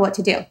tell people what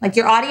to do. Like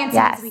your audience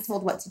needs to be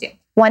told what to do.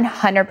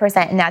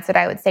 100%. And that's what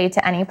I would say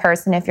to any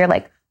person. If you're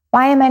like,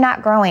 why am I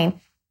not growing?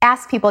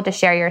 Ask people to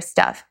share your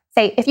stuff.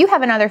 Say, if you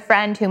have another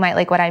friend who might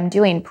like what I'm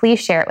doing, please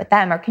share it with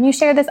them. Or can you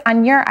share this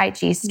on your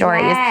IG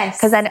stories?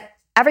 Because then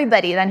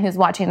everybody then who's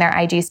watching their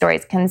IG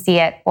stories can see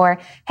it. Or,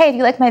 hey, if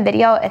you like my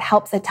video, it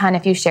helps a ton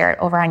if you share it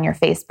over on your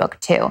Facebook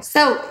too.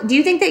 So do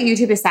you think that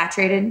YouTube is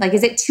saturated? Like,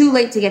 is it too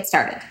late to get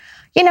started?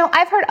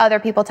 I've heard other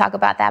people talk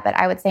about that, but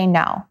I would say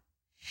no.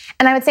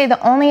 And I would say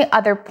the only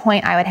other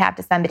point I would have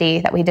to somebody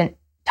that we didn't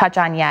touch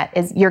on yet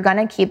is you're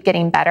going to keep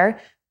getting better,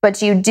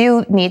 but you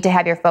do need to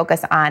have your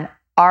focus on,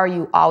 are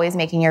you always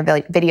making your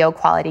video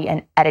quality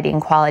and editing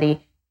quality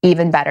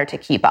even better to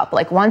keep up?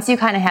 Like once you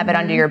kind of have it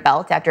under your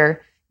belt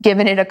after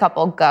giving it a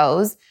couple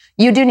goes,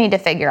 you do need to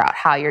figure out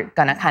how you're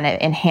going to kind of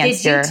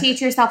enhance Did you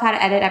teach yourself how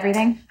to edit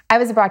everything? I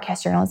was a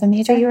broadcast journalism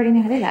major. So you already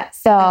knew how to do that.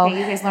 So okay,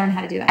 you guys learned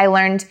how to do it. I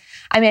learned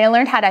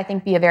how to, I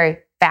think, be a very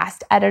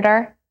fast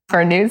editor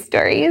for news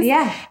stories.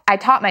 Yeah. I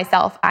taught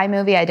myself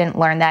iMovie. I didn't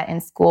learn that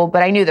in school,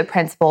 but I knew the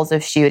principles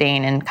of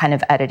shooting and kind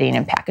of editing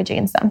and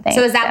packaging something.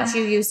 So is that what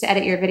you use to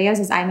edit your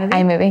videos, is iMovie?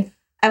 iMovie.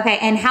 Okay.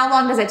 And how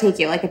long does it take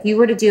you? Like if you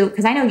were to do,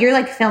 because I know you're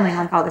like filming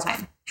like all the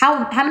time.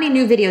 How many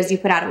new videos do you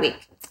put out a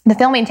week? The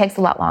filming takes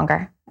a lot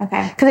longer.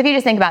 Okay. Because if you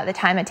just think about the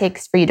time it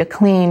takes for you to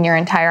clean your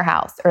entire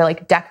house or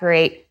like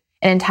decorate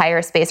an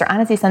entire space, or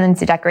honestly, something's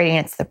decorating,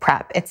 it's the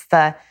prep. It's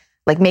the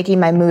like making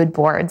my mood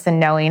boards and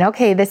knowing,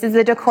 okay, this is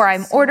the decor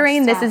I'm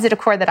ordering. This is the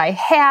decor that I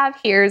have.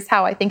 Here's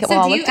how I think it will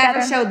all look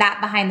together. So do you ever show that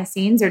behind the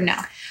scenes or no?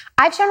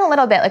 I've shown a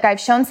little bit. Like I've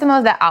shown some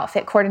of the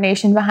outfit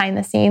coordination behind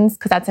the scenes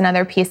because that's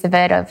another piece of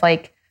it of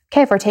like,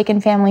 okay, if we're taking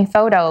family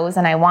photos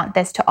and I want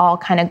this to all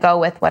kind of go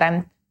with what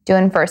I'm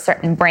doing for a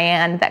certain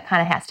brand, that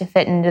kind of has to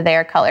fit into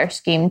their color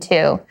scheme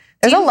too.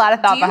 There's a lot of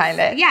thought behind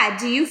it. Yeah.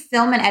 Do you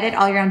film and edit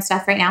all your own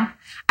stuff right now?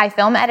 I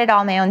film, edit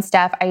all my own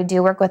stuff. I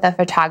do work with a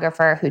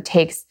photographer who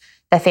takes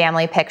the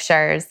family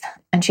pictures,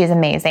 and she's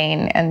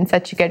amazing and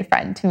such a good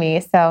friend to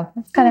me. So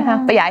that's kind of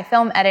how, but yeah, I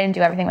film, edit, and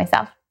do everything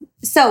myself.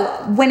 So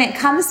when it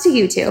comes to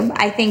YouTube,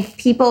 I think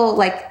people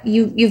like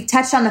you've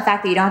touched on the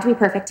fact that you don't have to be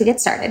perfect to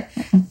get started,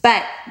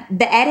 but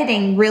the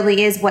editing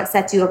really is what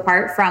sets you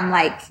apart from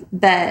like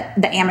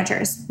the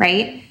amateurs,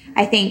 right?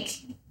 I think,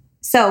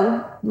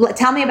 so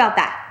tell me about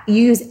that. You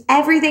use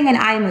everything in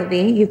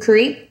iMovie. You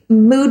create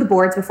mood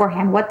boards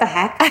beforehand. What the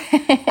heck?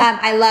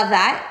 I love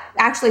that.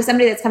 Actually,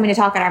 somebody that's coming to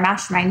talk at our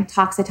mastermind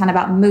talks a ton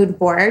about mood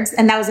boards.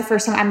 And that was the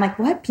first time I'm like,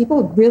 what?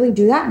 People really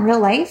do that in real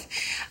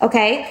life?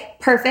 Okay,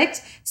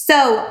 perfect.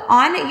 So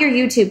on your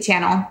YouTube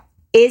channel,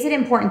 is it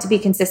important to be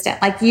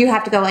consistent? Like you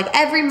have to go like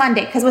every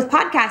Monday, because with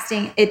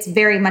podcasting, it's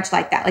very much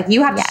like that. Like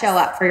you have to show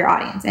up for your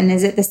audience. And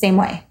is it the same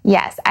way?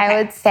 Yes. I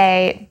would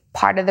say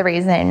part of the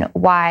reason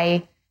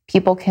why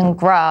people can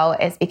grow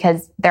is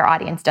because their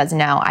audience does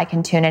know I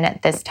can tune in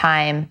at this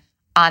time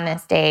on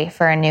this day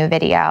for a new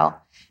video.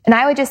 And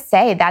I would just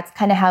say that's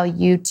kind of how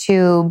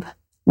YouTube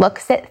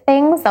looks at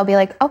things. They'll be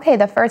like, okay,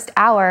 the first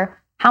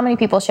hour, how many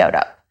people showed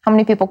up? How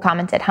many people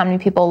commented? How many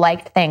people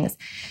liked things?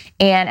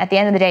 And at the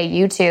end of the day,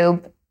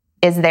 YouTube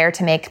is there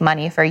to make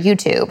money for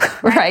YouTube,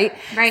 right?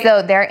 Right.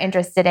 So they're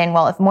interested in,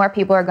 well, if more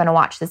people are going to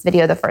watch this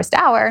video the first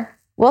hour,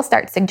 we'll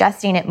start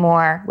suggesting it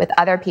more with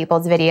other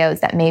people's videos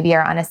that maybe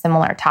are on a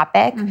similar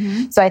topic.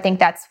 Mm-hmm. So I think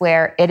that's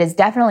where it is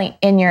definitely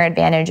in your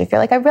advantage. If you're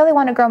like, I really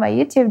want to grow my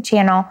YouTube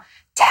channel,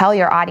 tell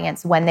your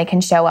audience when they can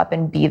show up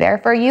and be there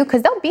for you,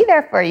 because they'll be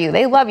there for you.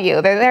 They love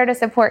you. They're there to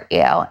support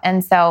you.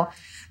 And so,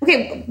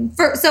 okay,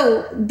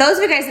 so those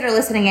of you guys that are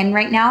listening in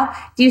right now,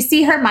 do you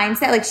see her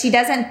mindset? Like she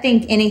doesn't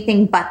think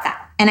anything but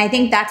that. And I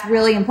think that's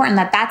really important,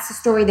 that that's the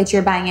story that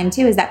you're buying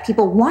into, is that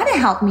people want to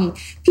help me.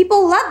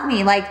 People love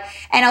me. Like,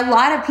 and a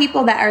lot of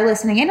people that are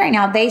listening in right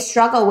now, they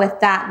struggle with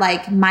that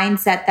like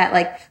mindset that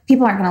like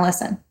people aren't going to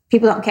listen.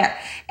 People don't care.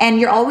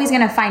 And you're always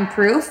going to find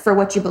proof for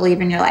what you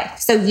believe in your life.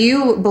 So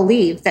you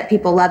believe that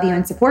people love you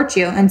and support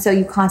you. And so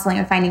you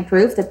constantly are finding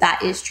proof that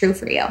that is true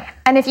for you.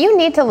 And if you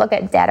need to look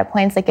at data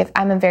points, like if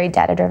I'm a very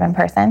data-driven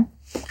person,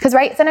 because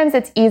right, sometimes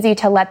it's easy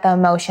to let the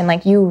emotion,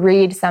 like you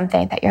read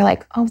something that you're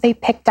like, oh, they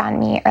picked on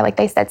me, or like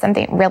they said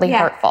something really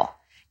hurtful.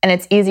 And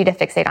it's easy to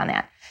fixate on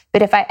that.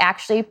 But if I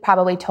actually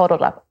probably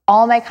totaled up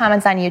all my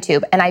comments on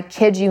YouTube, and I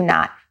kid you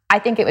not, I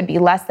think it would be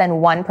less than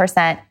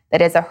 1%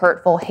 that is a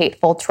hurtful,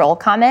 hateful troll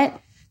comment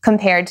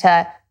compared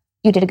to,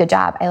 you did a good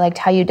job. I liked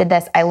how you did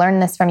this. I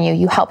learned this from you.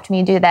 You helped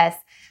me do this.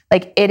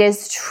 Like it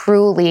is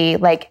truly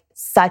like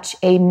such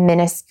a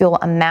minuscule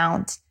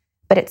amount,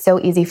 but it's so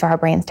easy for our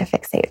brains to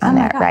fixate on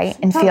that, right?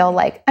 And feel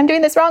like I'm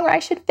doing this wrong or I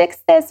should fix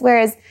this.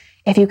 Whereas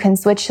if you can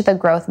switch to the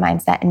growth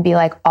mindset and be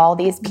like, all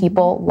these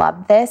people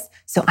love this,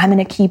 so I'm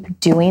going to keep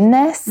doing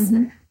this.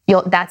 Mm-hmm.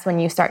 That's when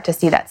you start to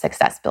see that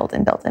success build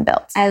and build and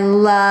build. I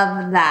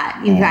love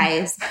that, you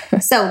guys.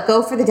 So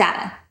go for the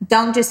data.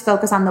 Don't just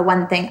focus on the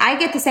one thing. I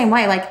get the same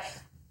way. Like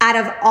out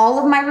of all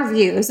of my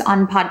reviews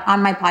on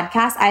my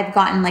podcast, I've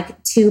gotten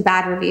like 2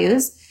 bad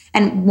reviews.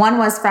 And one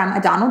was from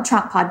a Donald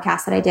Trump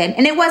podcast that I did.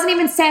 And it wasn't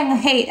even saying,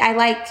 hey, I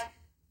like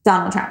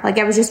Donald Trump. Like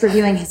I was just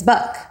reviewing his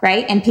book,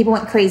 right? And people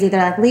went crazy.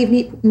 They're like,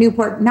 leave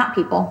Newport, not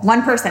people,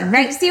 one person,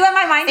 right? See what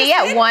my mind is?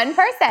 Yeah, one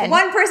person.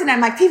 One person. I'm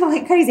like, people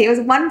went crazy. It was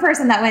one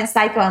person that went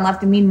psycho and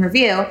left a mean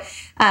review.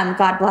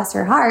 God bless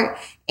her heart.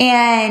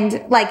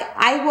 And like,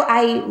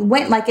 I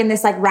went like in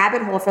this like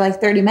rabbit hole for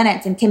like 30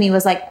 minutes. And Kimmy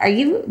was like, are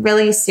you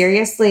really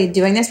seriously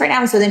doing this right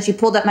now? And so then she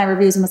pulled up my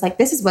reviews and was like,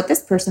 this is what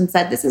this person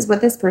said. This is what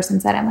this person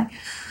said. I'm like,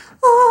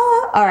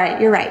 oh, all right,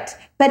 you're right.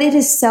 But it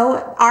is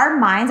so, our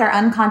minds, our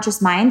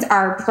unconscious minds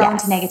are prone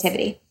to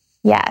negativity.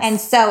 Yes.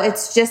 And so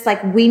it's just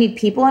like we need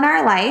people in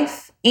our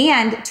life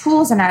and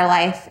tools in our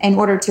life in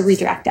order to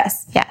redirect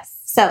us.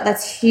 Yes. So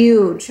that's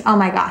huge. Oh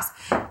my gosh.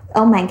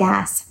 Oh my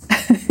gosh.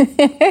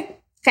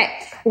 Okay.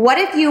 What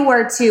if you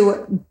were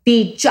to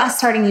be just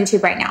starting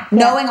YouTube right now,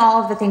 knowing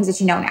all of the things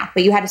that you know now,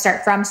 but you had to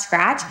start from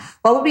scratch?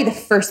 What would be the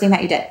first thing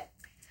that you did?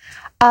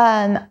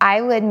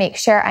 I would make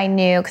sure I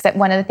knew, because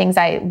one of the things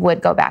I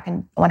would go back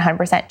and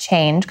 100%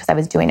 change, because I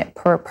was doing it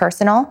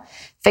personal,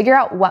 figure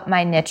out what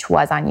my niche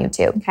was on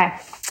YouTube. Okay.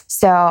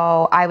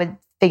 So I would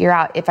figure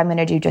out if I'm going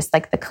to do just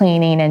like the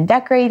cleaning and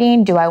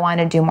decorating, do I want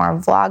to do more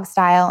vlog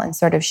style and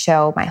sort of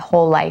show my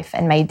whole life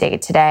and my day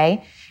to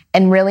day,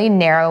 and really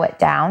narrow it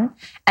down.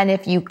 And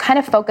if you kind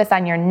of focus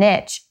on your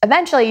niche,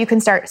 eventually you can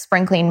start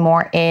sprinkling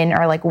more in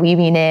or like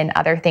weaving in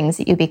other things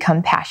that you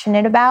become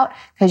passionate about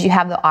because you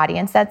have the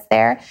audience that's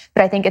there.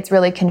 But I think it's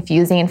really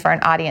confusing for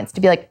an audience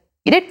to be like,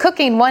 you did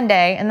cooking one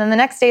day, and then the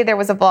next day there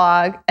was a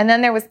vlog, and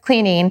then there was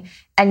cleaning,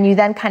 and you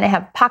then kind of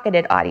have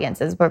pocketed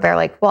audiences where they're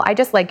like, well, I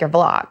just like your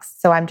vlogs,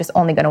 so I'm just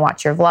only going to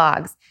watch your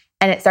vlogs.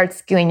 And it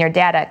starts skewing your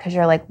data because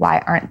you're like, why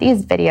aren't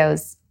these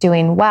videos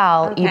doing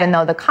well? Okay. Even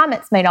though the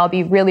comments might all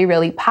be really,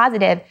 really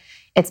positive,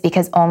 it's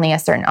because only a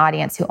certain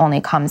audience who only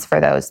comes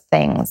for those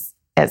things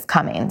is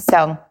coming.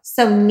 So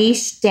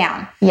niche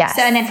down. Yes.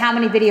 So, and then how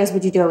many videos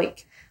would you do a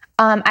week?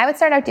 I would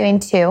start out doing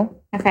 2.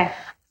 Okay.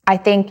 I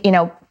think,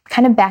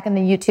 kind of back in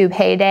the YouTube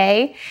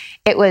heyday,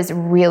 it was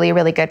really,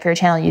 really good for your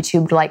channel.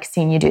 YouTube liked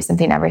seeing you do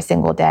something every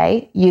single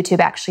day. YouTube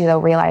actually, though,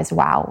 realized,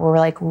 wow, we're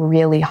like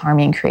really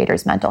harming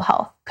creators' mental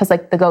health. Because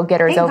like the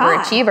go-getters,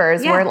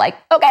 overachievers were like,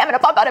 okay, I'm going to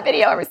pump out a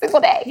video every single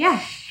day. Yeah.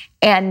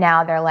 And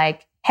now they're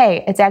like,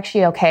 hey, it's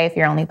actually okay if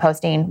you're only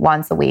posting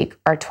once a week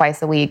or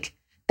twice a week.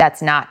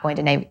 That's not going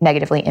to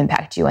negatively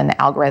impact you in the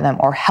algorithm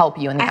or help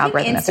you in the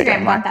algorithm. I think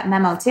Instagram got that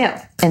memo too.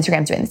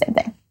 Instagram's doing the same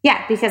thing.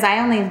 Yeah, because I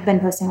only have been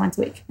posting once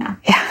a week now.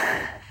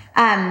 Yeah.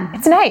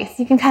 It's nice.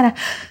 You can kind of...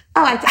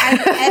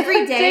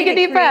 every day take a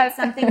deep breath.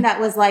 Something that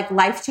was like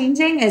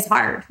life-changing is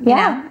hard.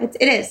 Yeah. It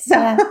is. So.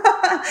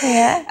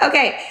 Yeah.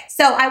 Okay.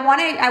 So I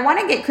want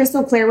to get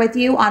crystal clear with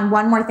you on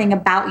one more thing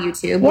about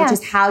YouTube, which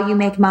is how you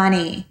make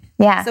money.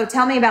 Yeah. So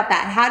tell me about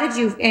that. How did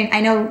you, and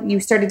I know you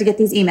started to get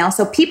these emails,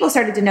 so people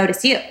started to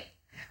notice you.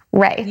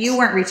 Right. You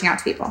weren't reaching out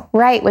to people.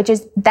 Right.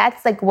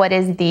 That's like what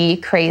is the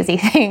crazy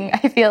thing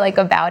I feel like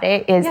about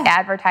it is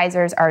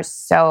advertisers are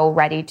so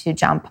ready to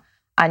jump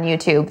on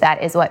YouTube.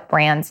 That is what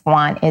brands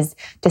want, is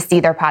to see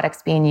their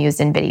products being used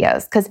in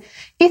videos. Because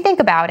if you think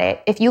about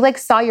it, if you like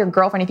saw your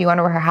girlfriend, if you went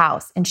over her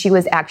house and she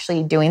was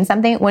actually doing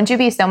something, wouldn't you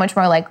be so much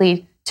more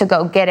likely to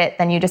go get it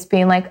than you just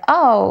being like,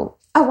 oh,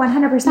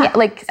 100%. Yeah,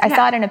 like I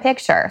saw it in a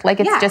picture. Like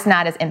it's just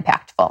not as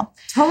impactful.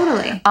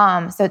 Totally.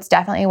 So it's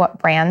definitely what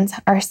brands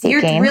are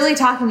seeking. You're really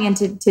talking me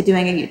into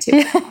doing a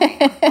YouTube channel right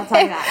now. I'll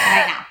tell you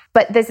that right now.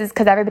 But this is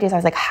because everybody's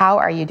always like, how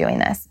are you doing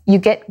this? You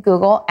get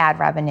Google ad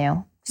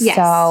revenue. Yes.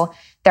 So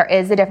there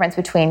is a difference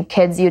between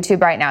kids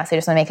YouTube right now. So I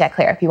just want to make that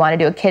clear. If you want to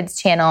do a kids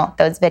channel,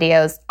 those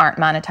videos aren't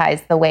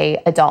monetized the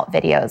way adult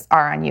videos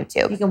are on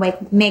YouTube. You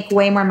can make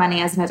way more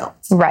money as an adult.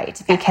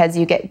 Right. Okay. Because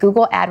you get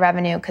Google ad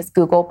revenue because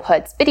Google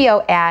puts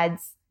video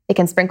ads. They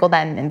can sprinkle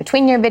them in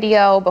between your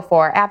video,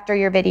 before, after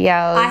your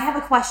videos. I have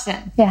a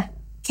question. Yeah.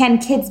 Can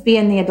kids be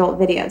in the adult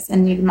videos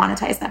and you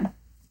monetize them?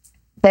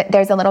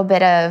 There's a little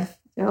bit of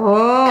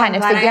kind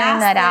of figuring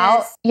that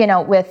out,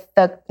 with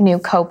the new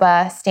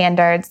COPPA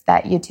standards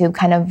that YouTube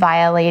kind of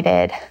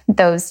violated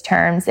those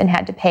terms and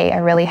had to pay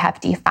a really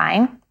hefty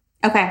fine.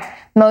 Okay.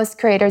 Most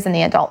creators in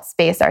the adult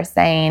space are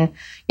saying,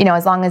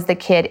 as long as the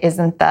kid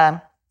isn't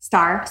the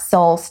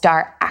sole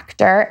star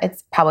actor,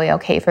 it's probably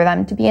okay for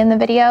them to be in the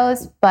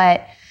videos.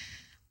 But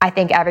I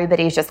think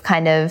everybody's just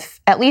kind of,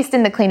 at least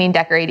in the cleaning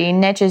decorating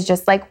niche, is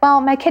just like, well,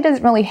 my kid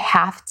doesn't really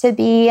have to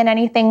be in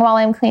anything while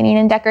I'm cleaning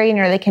and decorating,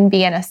 or they can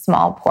be in a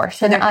small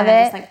portion of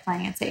it. Just like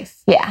playing it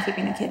safe. Yeah.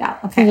 Keeping the kid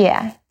out. Okay.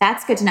 Yeah.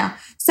 That's good to know.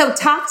 So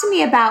talk to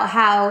me about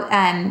how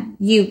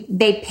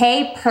they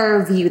pay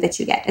per view that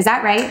you get. Is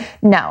that right?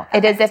 No,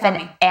 it is if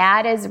an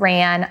ad is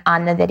ran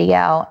on the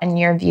video and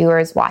your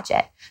viewers watch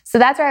it. So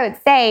that's where I would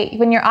say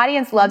when your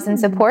audience loves and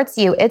supports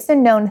you, it's a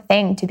known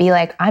thing to be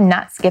like, I'm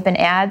not skipping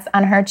ads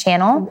on her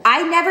channel.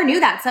 I never knew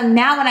that. So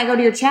now when I go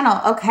to your channel,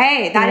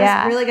 okay,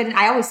 that is really good.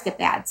 I always skip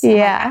ads.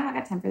 Yeah. I don't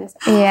got time for this.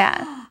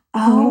 Yeah.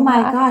 Oh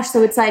my gosh.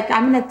 So it's like,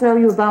 I'm going to throw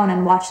you a bone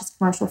and watch this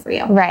commercial for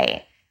you.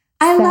 Right.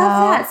 I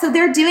love that. So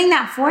they're doing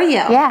that for you.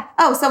 Yeah.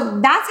 Oh, so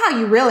that's how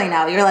you really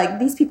know. You're like,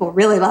 these people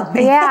really love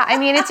me. Yeah. I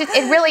mean,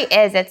 it really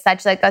is. It's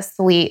such like a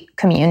sweet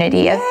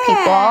community of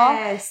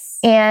people.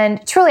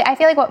 And truly, I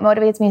feel like what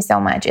motivates me so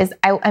much is,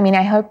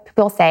 I hope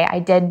people say I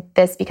did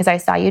this because I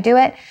saw you do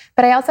it.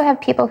 But I also have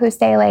people who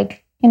say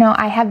like,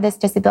 I have this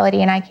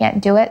disability and I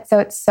can't do it. So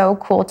it's so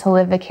cool to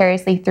live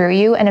vicariously through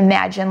you and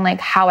imagine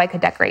like how I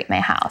could decorate my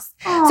house.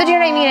 Aww. So do you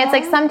know what I mean? It's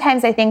like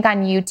sometimes I think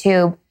on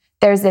YouTube,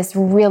 there's this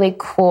really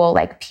cool,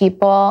 like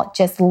people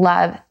just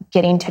love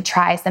getting to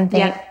try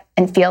something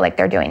and feel like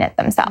they're doing it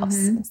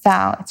themselves. Mm-hmm.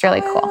 So it's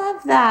really cool. I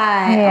love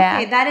that. Yeah.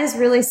 Okay, that is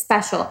really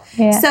special.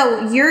 Yeah.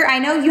 So I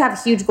know you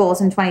have huge goals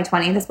in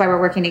 2020. That's why we're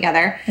working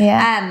together.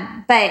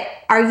 Yeah. But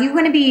are you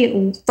going to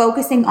be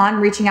focusing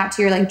on reaching out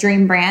to your like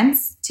dream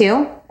brands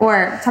too?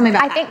 Or tell me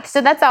about that. I think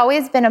so. That's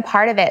always been a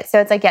part of it. So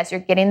it's like, yes,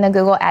 you're getting the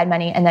Google ad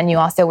money, and then you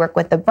also work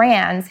with the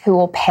brands who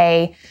will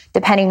pay,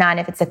 depending on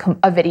if it's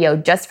a video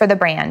just for the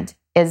brand,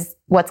 is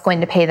what's going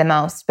to pay the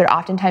most. But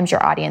oftentimes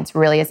your audience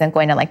really isn't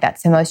going to like that.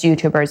 So most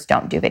YouTubers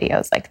don't do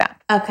videos like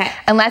that. Okay.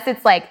 Unless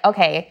it's like,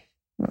 okay,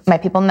 my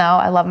people know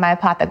I love my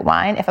Apothic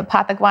wine. If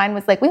Apothic wine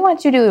was like, we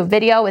want you to do a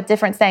video with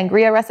different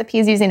sangria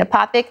recipes using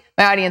Apothic,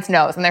 my audience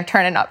knows and they're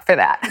turning up for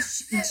that.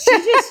 She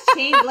just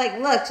changed, like,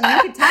 look, you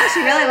can tell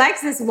she really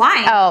likes this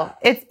wine. Oh,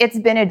 it's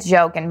been a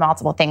joke in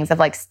multiple things of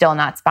like still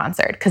not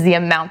sponsored because the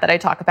amount that I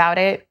talk about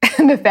it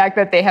and the fact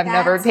that they have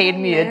never paid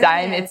me a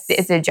dime, it's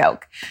a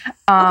joke.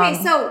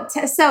 Okay,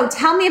 so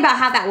tell me about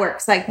how that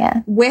works. Like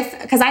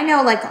because I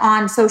know like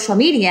on social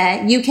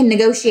media, you can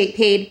negotiate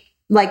paid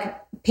like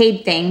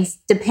paid things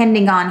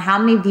depending on how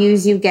many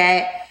views you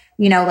get,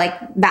 you know, like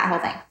that whole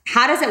thing.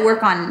 How does it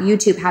work on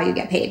YouTube, how you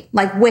get paid?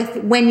 Like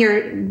when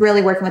you're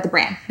really working with a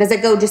brand, does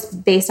it go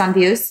just based on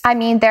views? I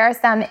mean, there are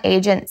some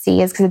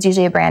agencies, because it's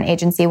usually a brand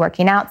agency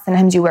working out.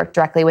 Sometimes you work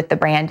directly with the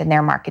brand and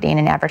their marketing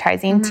and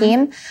advertising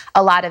team.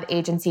 A lot of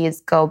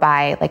agencies go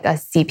by like a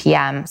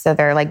CPM. So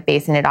they're like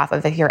basing it off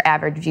of if your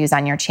average views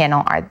on your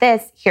channel are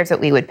this, here's what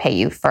we would pay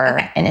you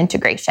for an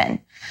integration.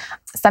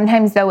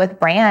 Sometimes though with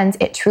brands,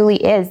 it truly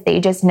is, they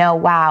just know,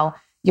 wow,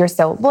 you're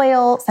so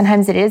loyal.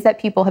 Sometimes it is that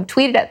people have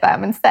tweeted at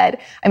them and said,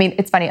 I mean,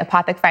 it's funny,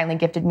 Apothic finally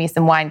gifted me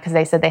some wine because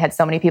they said they had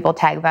so many people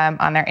tag them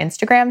on their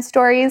Instagram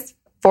stories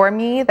for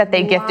me that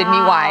they gifted me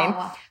wine.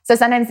 So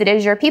sometimes it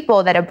is your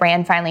people that a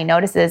brand finally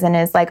notices and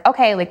is like,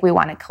 okay, like we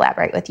want to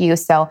collaborate with you.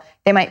 So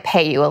they might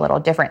pay you a little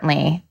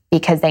differently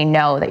because they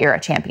know that you're a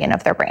champion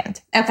of their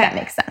brand. Okay. If that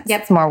makes sense.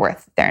 Yep. It's more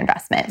worth their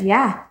investment.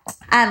 Yeah.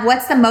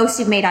 What's the most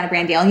you've made on a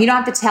brand deal? You don't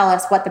have to tell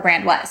us what the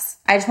brand was.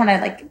 I just want to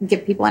like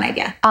give people an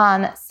idea.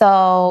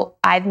 So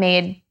I've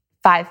made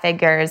 5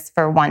 figures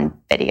for one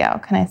video.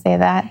 Can I say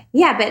that?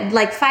 Yeah, but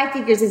like 5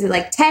 figures, is it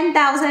like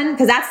 10,000?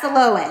 Because that's the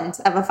low end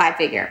of a 5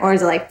 figure. Or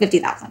is it like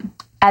 50,000?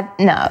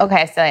 No.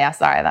 Okay. So yeah,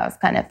 sorry. That was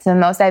kind of, so the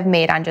most I've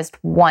made on just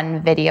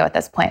one video at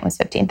this point was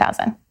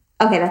 15,000.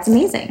 Okay, that's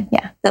amazing.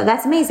 Yeah. So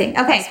that's amazing.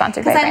 Okay.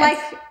 Sponsored by brands.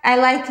 I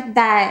like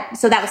that.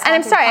 So that was and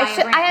I'm sorry,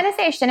 I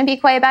honestly, I shouldn't be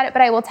coy about it,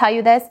 but I will tell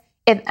you this.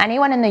 If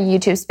anyone in the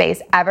YouTube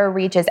space ever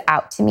reaches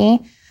out to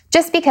me,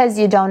 just because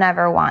you don't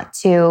ever want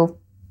to,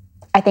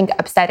 I think,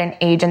 upset an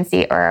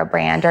agency or a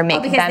brand or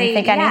make them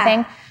think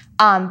anything.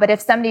 But if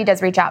somebody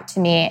does reach out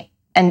to me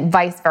and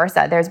vice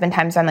versa, there's been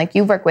times where I'm like,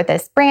 you've worked with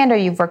this brand or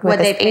you've worked with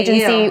this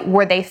agency.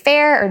 Were they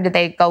fair or did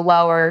they go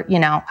low or, you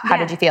know, how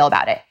did you feel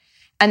about it?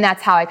 And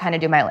that's how I kind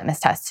of do my litmus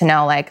test to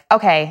know like,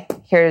 okay,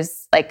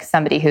 here's like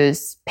somebody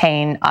who's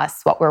paying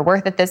us what we're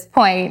worth at this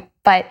point.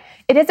 But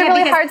it is a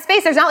really hard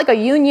space. There's not like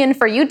a union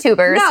for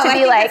YouTubers to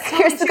be like,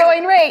 here's the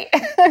going rate.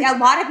 A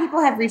lot of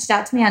people have reached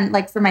out to me on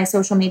like for my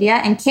social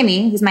media, and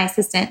Kimmy, who's my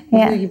assistant,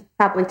 who you've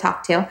probably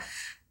talked to,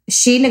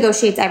 she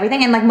negotiates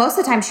everything. And like most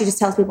of the time she just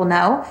tells people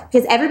no,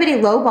 because everybody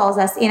lowballs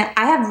us. And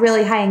I have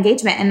really high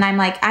engagement and I'm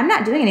like, I'm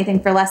not doing anything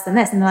for less than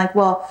this. And they're like,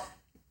 well,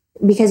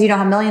 because you don't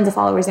have millions of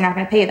followers, they're not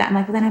going to pay you that. I'm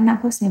like, well, then I'm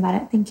not posting about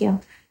it. Thank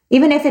you.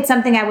 Even if it's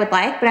something I would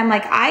like, but I'm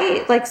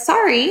like,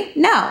 sorry,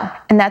 no.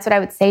 And that's what I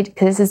would say,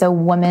 because this is a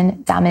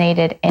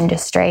woman-dominated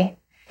industry.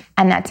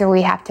 And that's where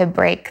we have to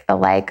break the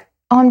like,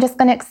 oh, I'm just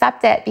going to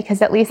accept it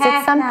because at least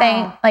it's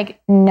something. No. Like,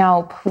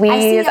 no,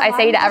 please. I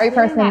say to every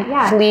person,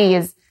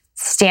 please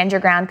stand your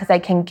ground, because I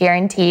can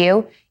guarantee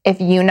you, if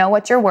you know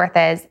what your worth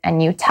is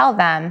and you tell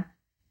them,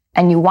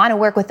 and you want to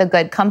work with a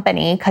good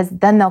company, because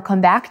then they'll come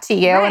back to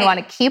you and want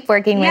to keep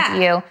working with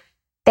you.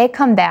 They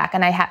come back.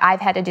 And I've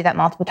had to do that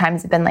multiple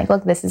times. I've been like,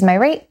 look, this is my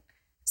rate.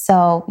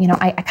 So, you know,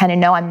 I kind of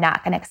know I'm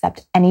not going to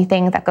accept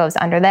anything that goes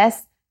under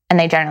this. And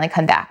they generally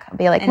come back. I'll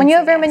be like, when you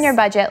have room in your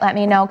budget, let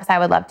me know, because I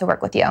would love to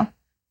work with you.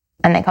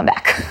 And they come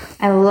back.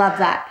 I love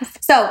that.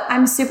 So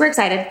I'm super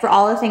excited for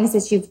all the things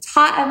that you've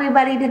taught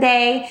everybody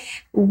today.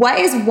 What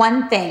is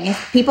one thing,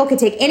 if people could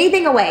take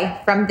anything away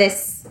from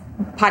this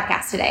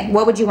podcast today,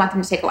 what would you want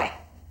them to take away?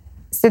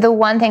 So the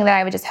one thing that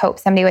I would just hope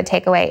somebody would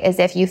take away is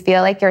if you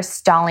feel like you're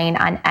stalling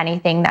on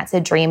anything that's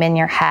a dream in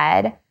your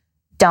head,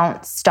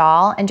 don't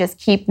stall and just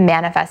keep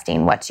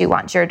manifesting what you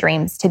want your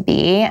dreams to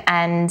be.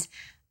 And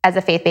as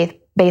a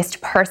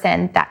faith-based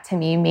person, that to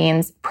me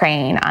means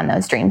praying on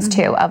those dreams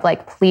too, of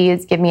like,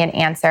 please give me an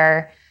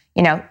answer.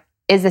 You know,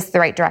 is this the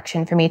right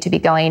direction for me to be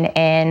going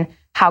in?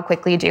 How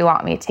quickly do you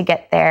want me to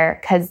get there?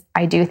 Because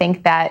I do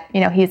think that, you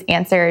know, he's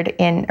answered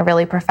in a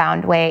really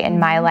profound way in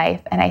my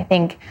life. And I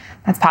think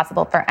that's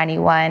possible for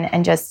anyone.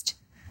 And just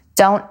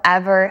don't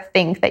ever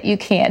think that you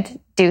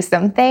can't do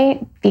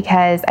something,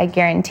 because I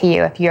guarantee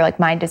you, if your like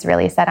mind is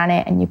really set on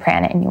it and you pray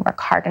on it and you work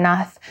hard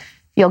enough,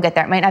 you'll get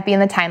there. It might not be in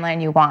the timeline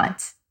you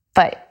want,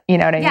 but you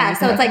know what I mean? Yeah,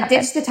 so it's like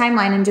ditch the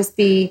timeline and just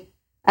be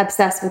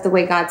obsessed with the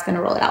way God's going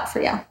to roll it out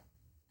for you.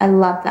 I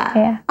love that.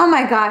 Yeah. Oh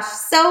my gosh,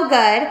 so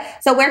good.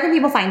 So where can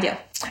people find you?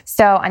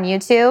 So on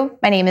YouTube,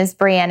 my name is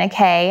Brianna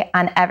Kay.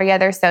 On every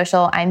other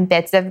social, I'm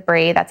Bits of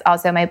Brie. That's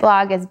also my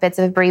blog, is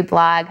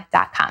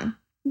bitsofbrieblog.com.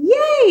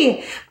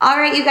 Yay! All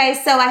right, you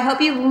guys. So I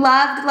hope you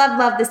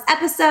loved this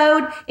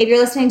episode. If you're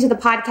listening to the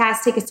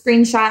podcast, take a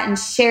screenshot and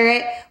share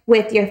it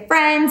with your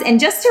friends. And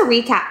just to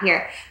recap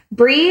here,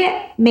 Brie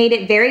made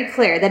it very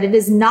clear that it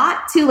is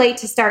not too late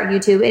to start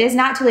YouTube. It is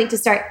not too late to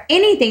start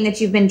anything that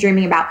you've been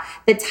dreaming about.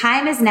 The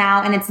time is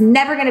now, and it's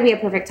never going to be a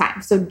perfect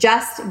time. So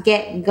just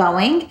get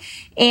going.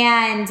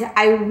 And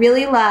I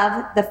really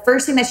love the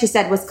first thing that she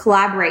said was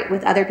collaborate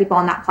with other people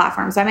on that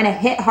platform. So I'm going to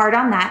hit hard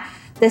on that.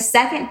 The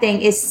second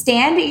thing is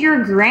stand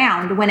your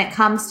ground when it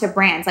comes to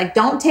brands. Like,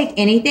 don't take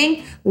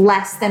anything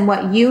less than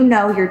what you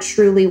know you're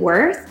truly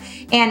worth.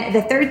 And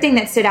the third thing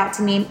that stood out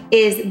to me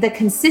is the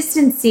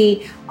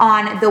consistency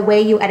on the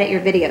way you edit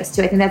your videos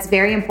too. I think that's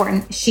very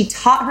important. She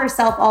taught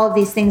herself all of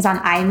these things on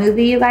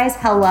iMovie, you guys.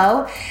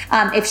 Hello.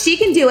 If she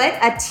can do it,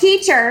 a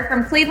teacher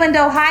from Cleveland,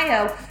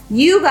 Ohio,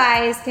 you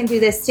guys can do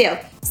this too.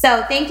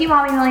 So thank you,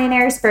 Mommy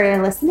Millionaires,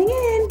 for listening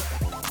in.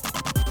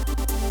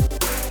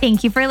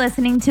 Thank you for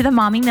listening to the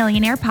Mommy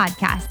Millionaire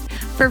podcast.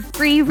 For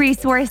free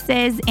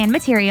resources and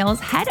materials,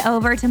 head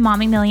over to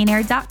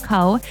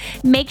mommymillionaire.co.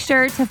 Make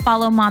sure to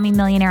follow Mommy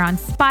Millionaire on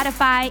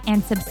Spotify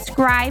and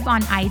subscribe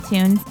on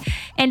iTunes.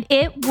 And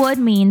it would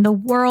mean the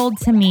world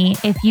to me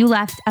if you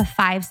left a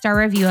 5-star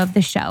review of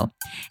the show.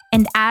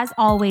 And as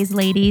always,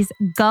 ladies,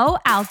 go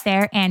out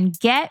there and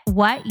get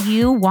what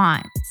you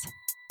want.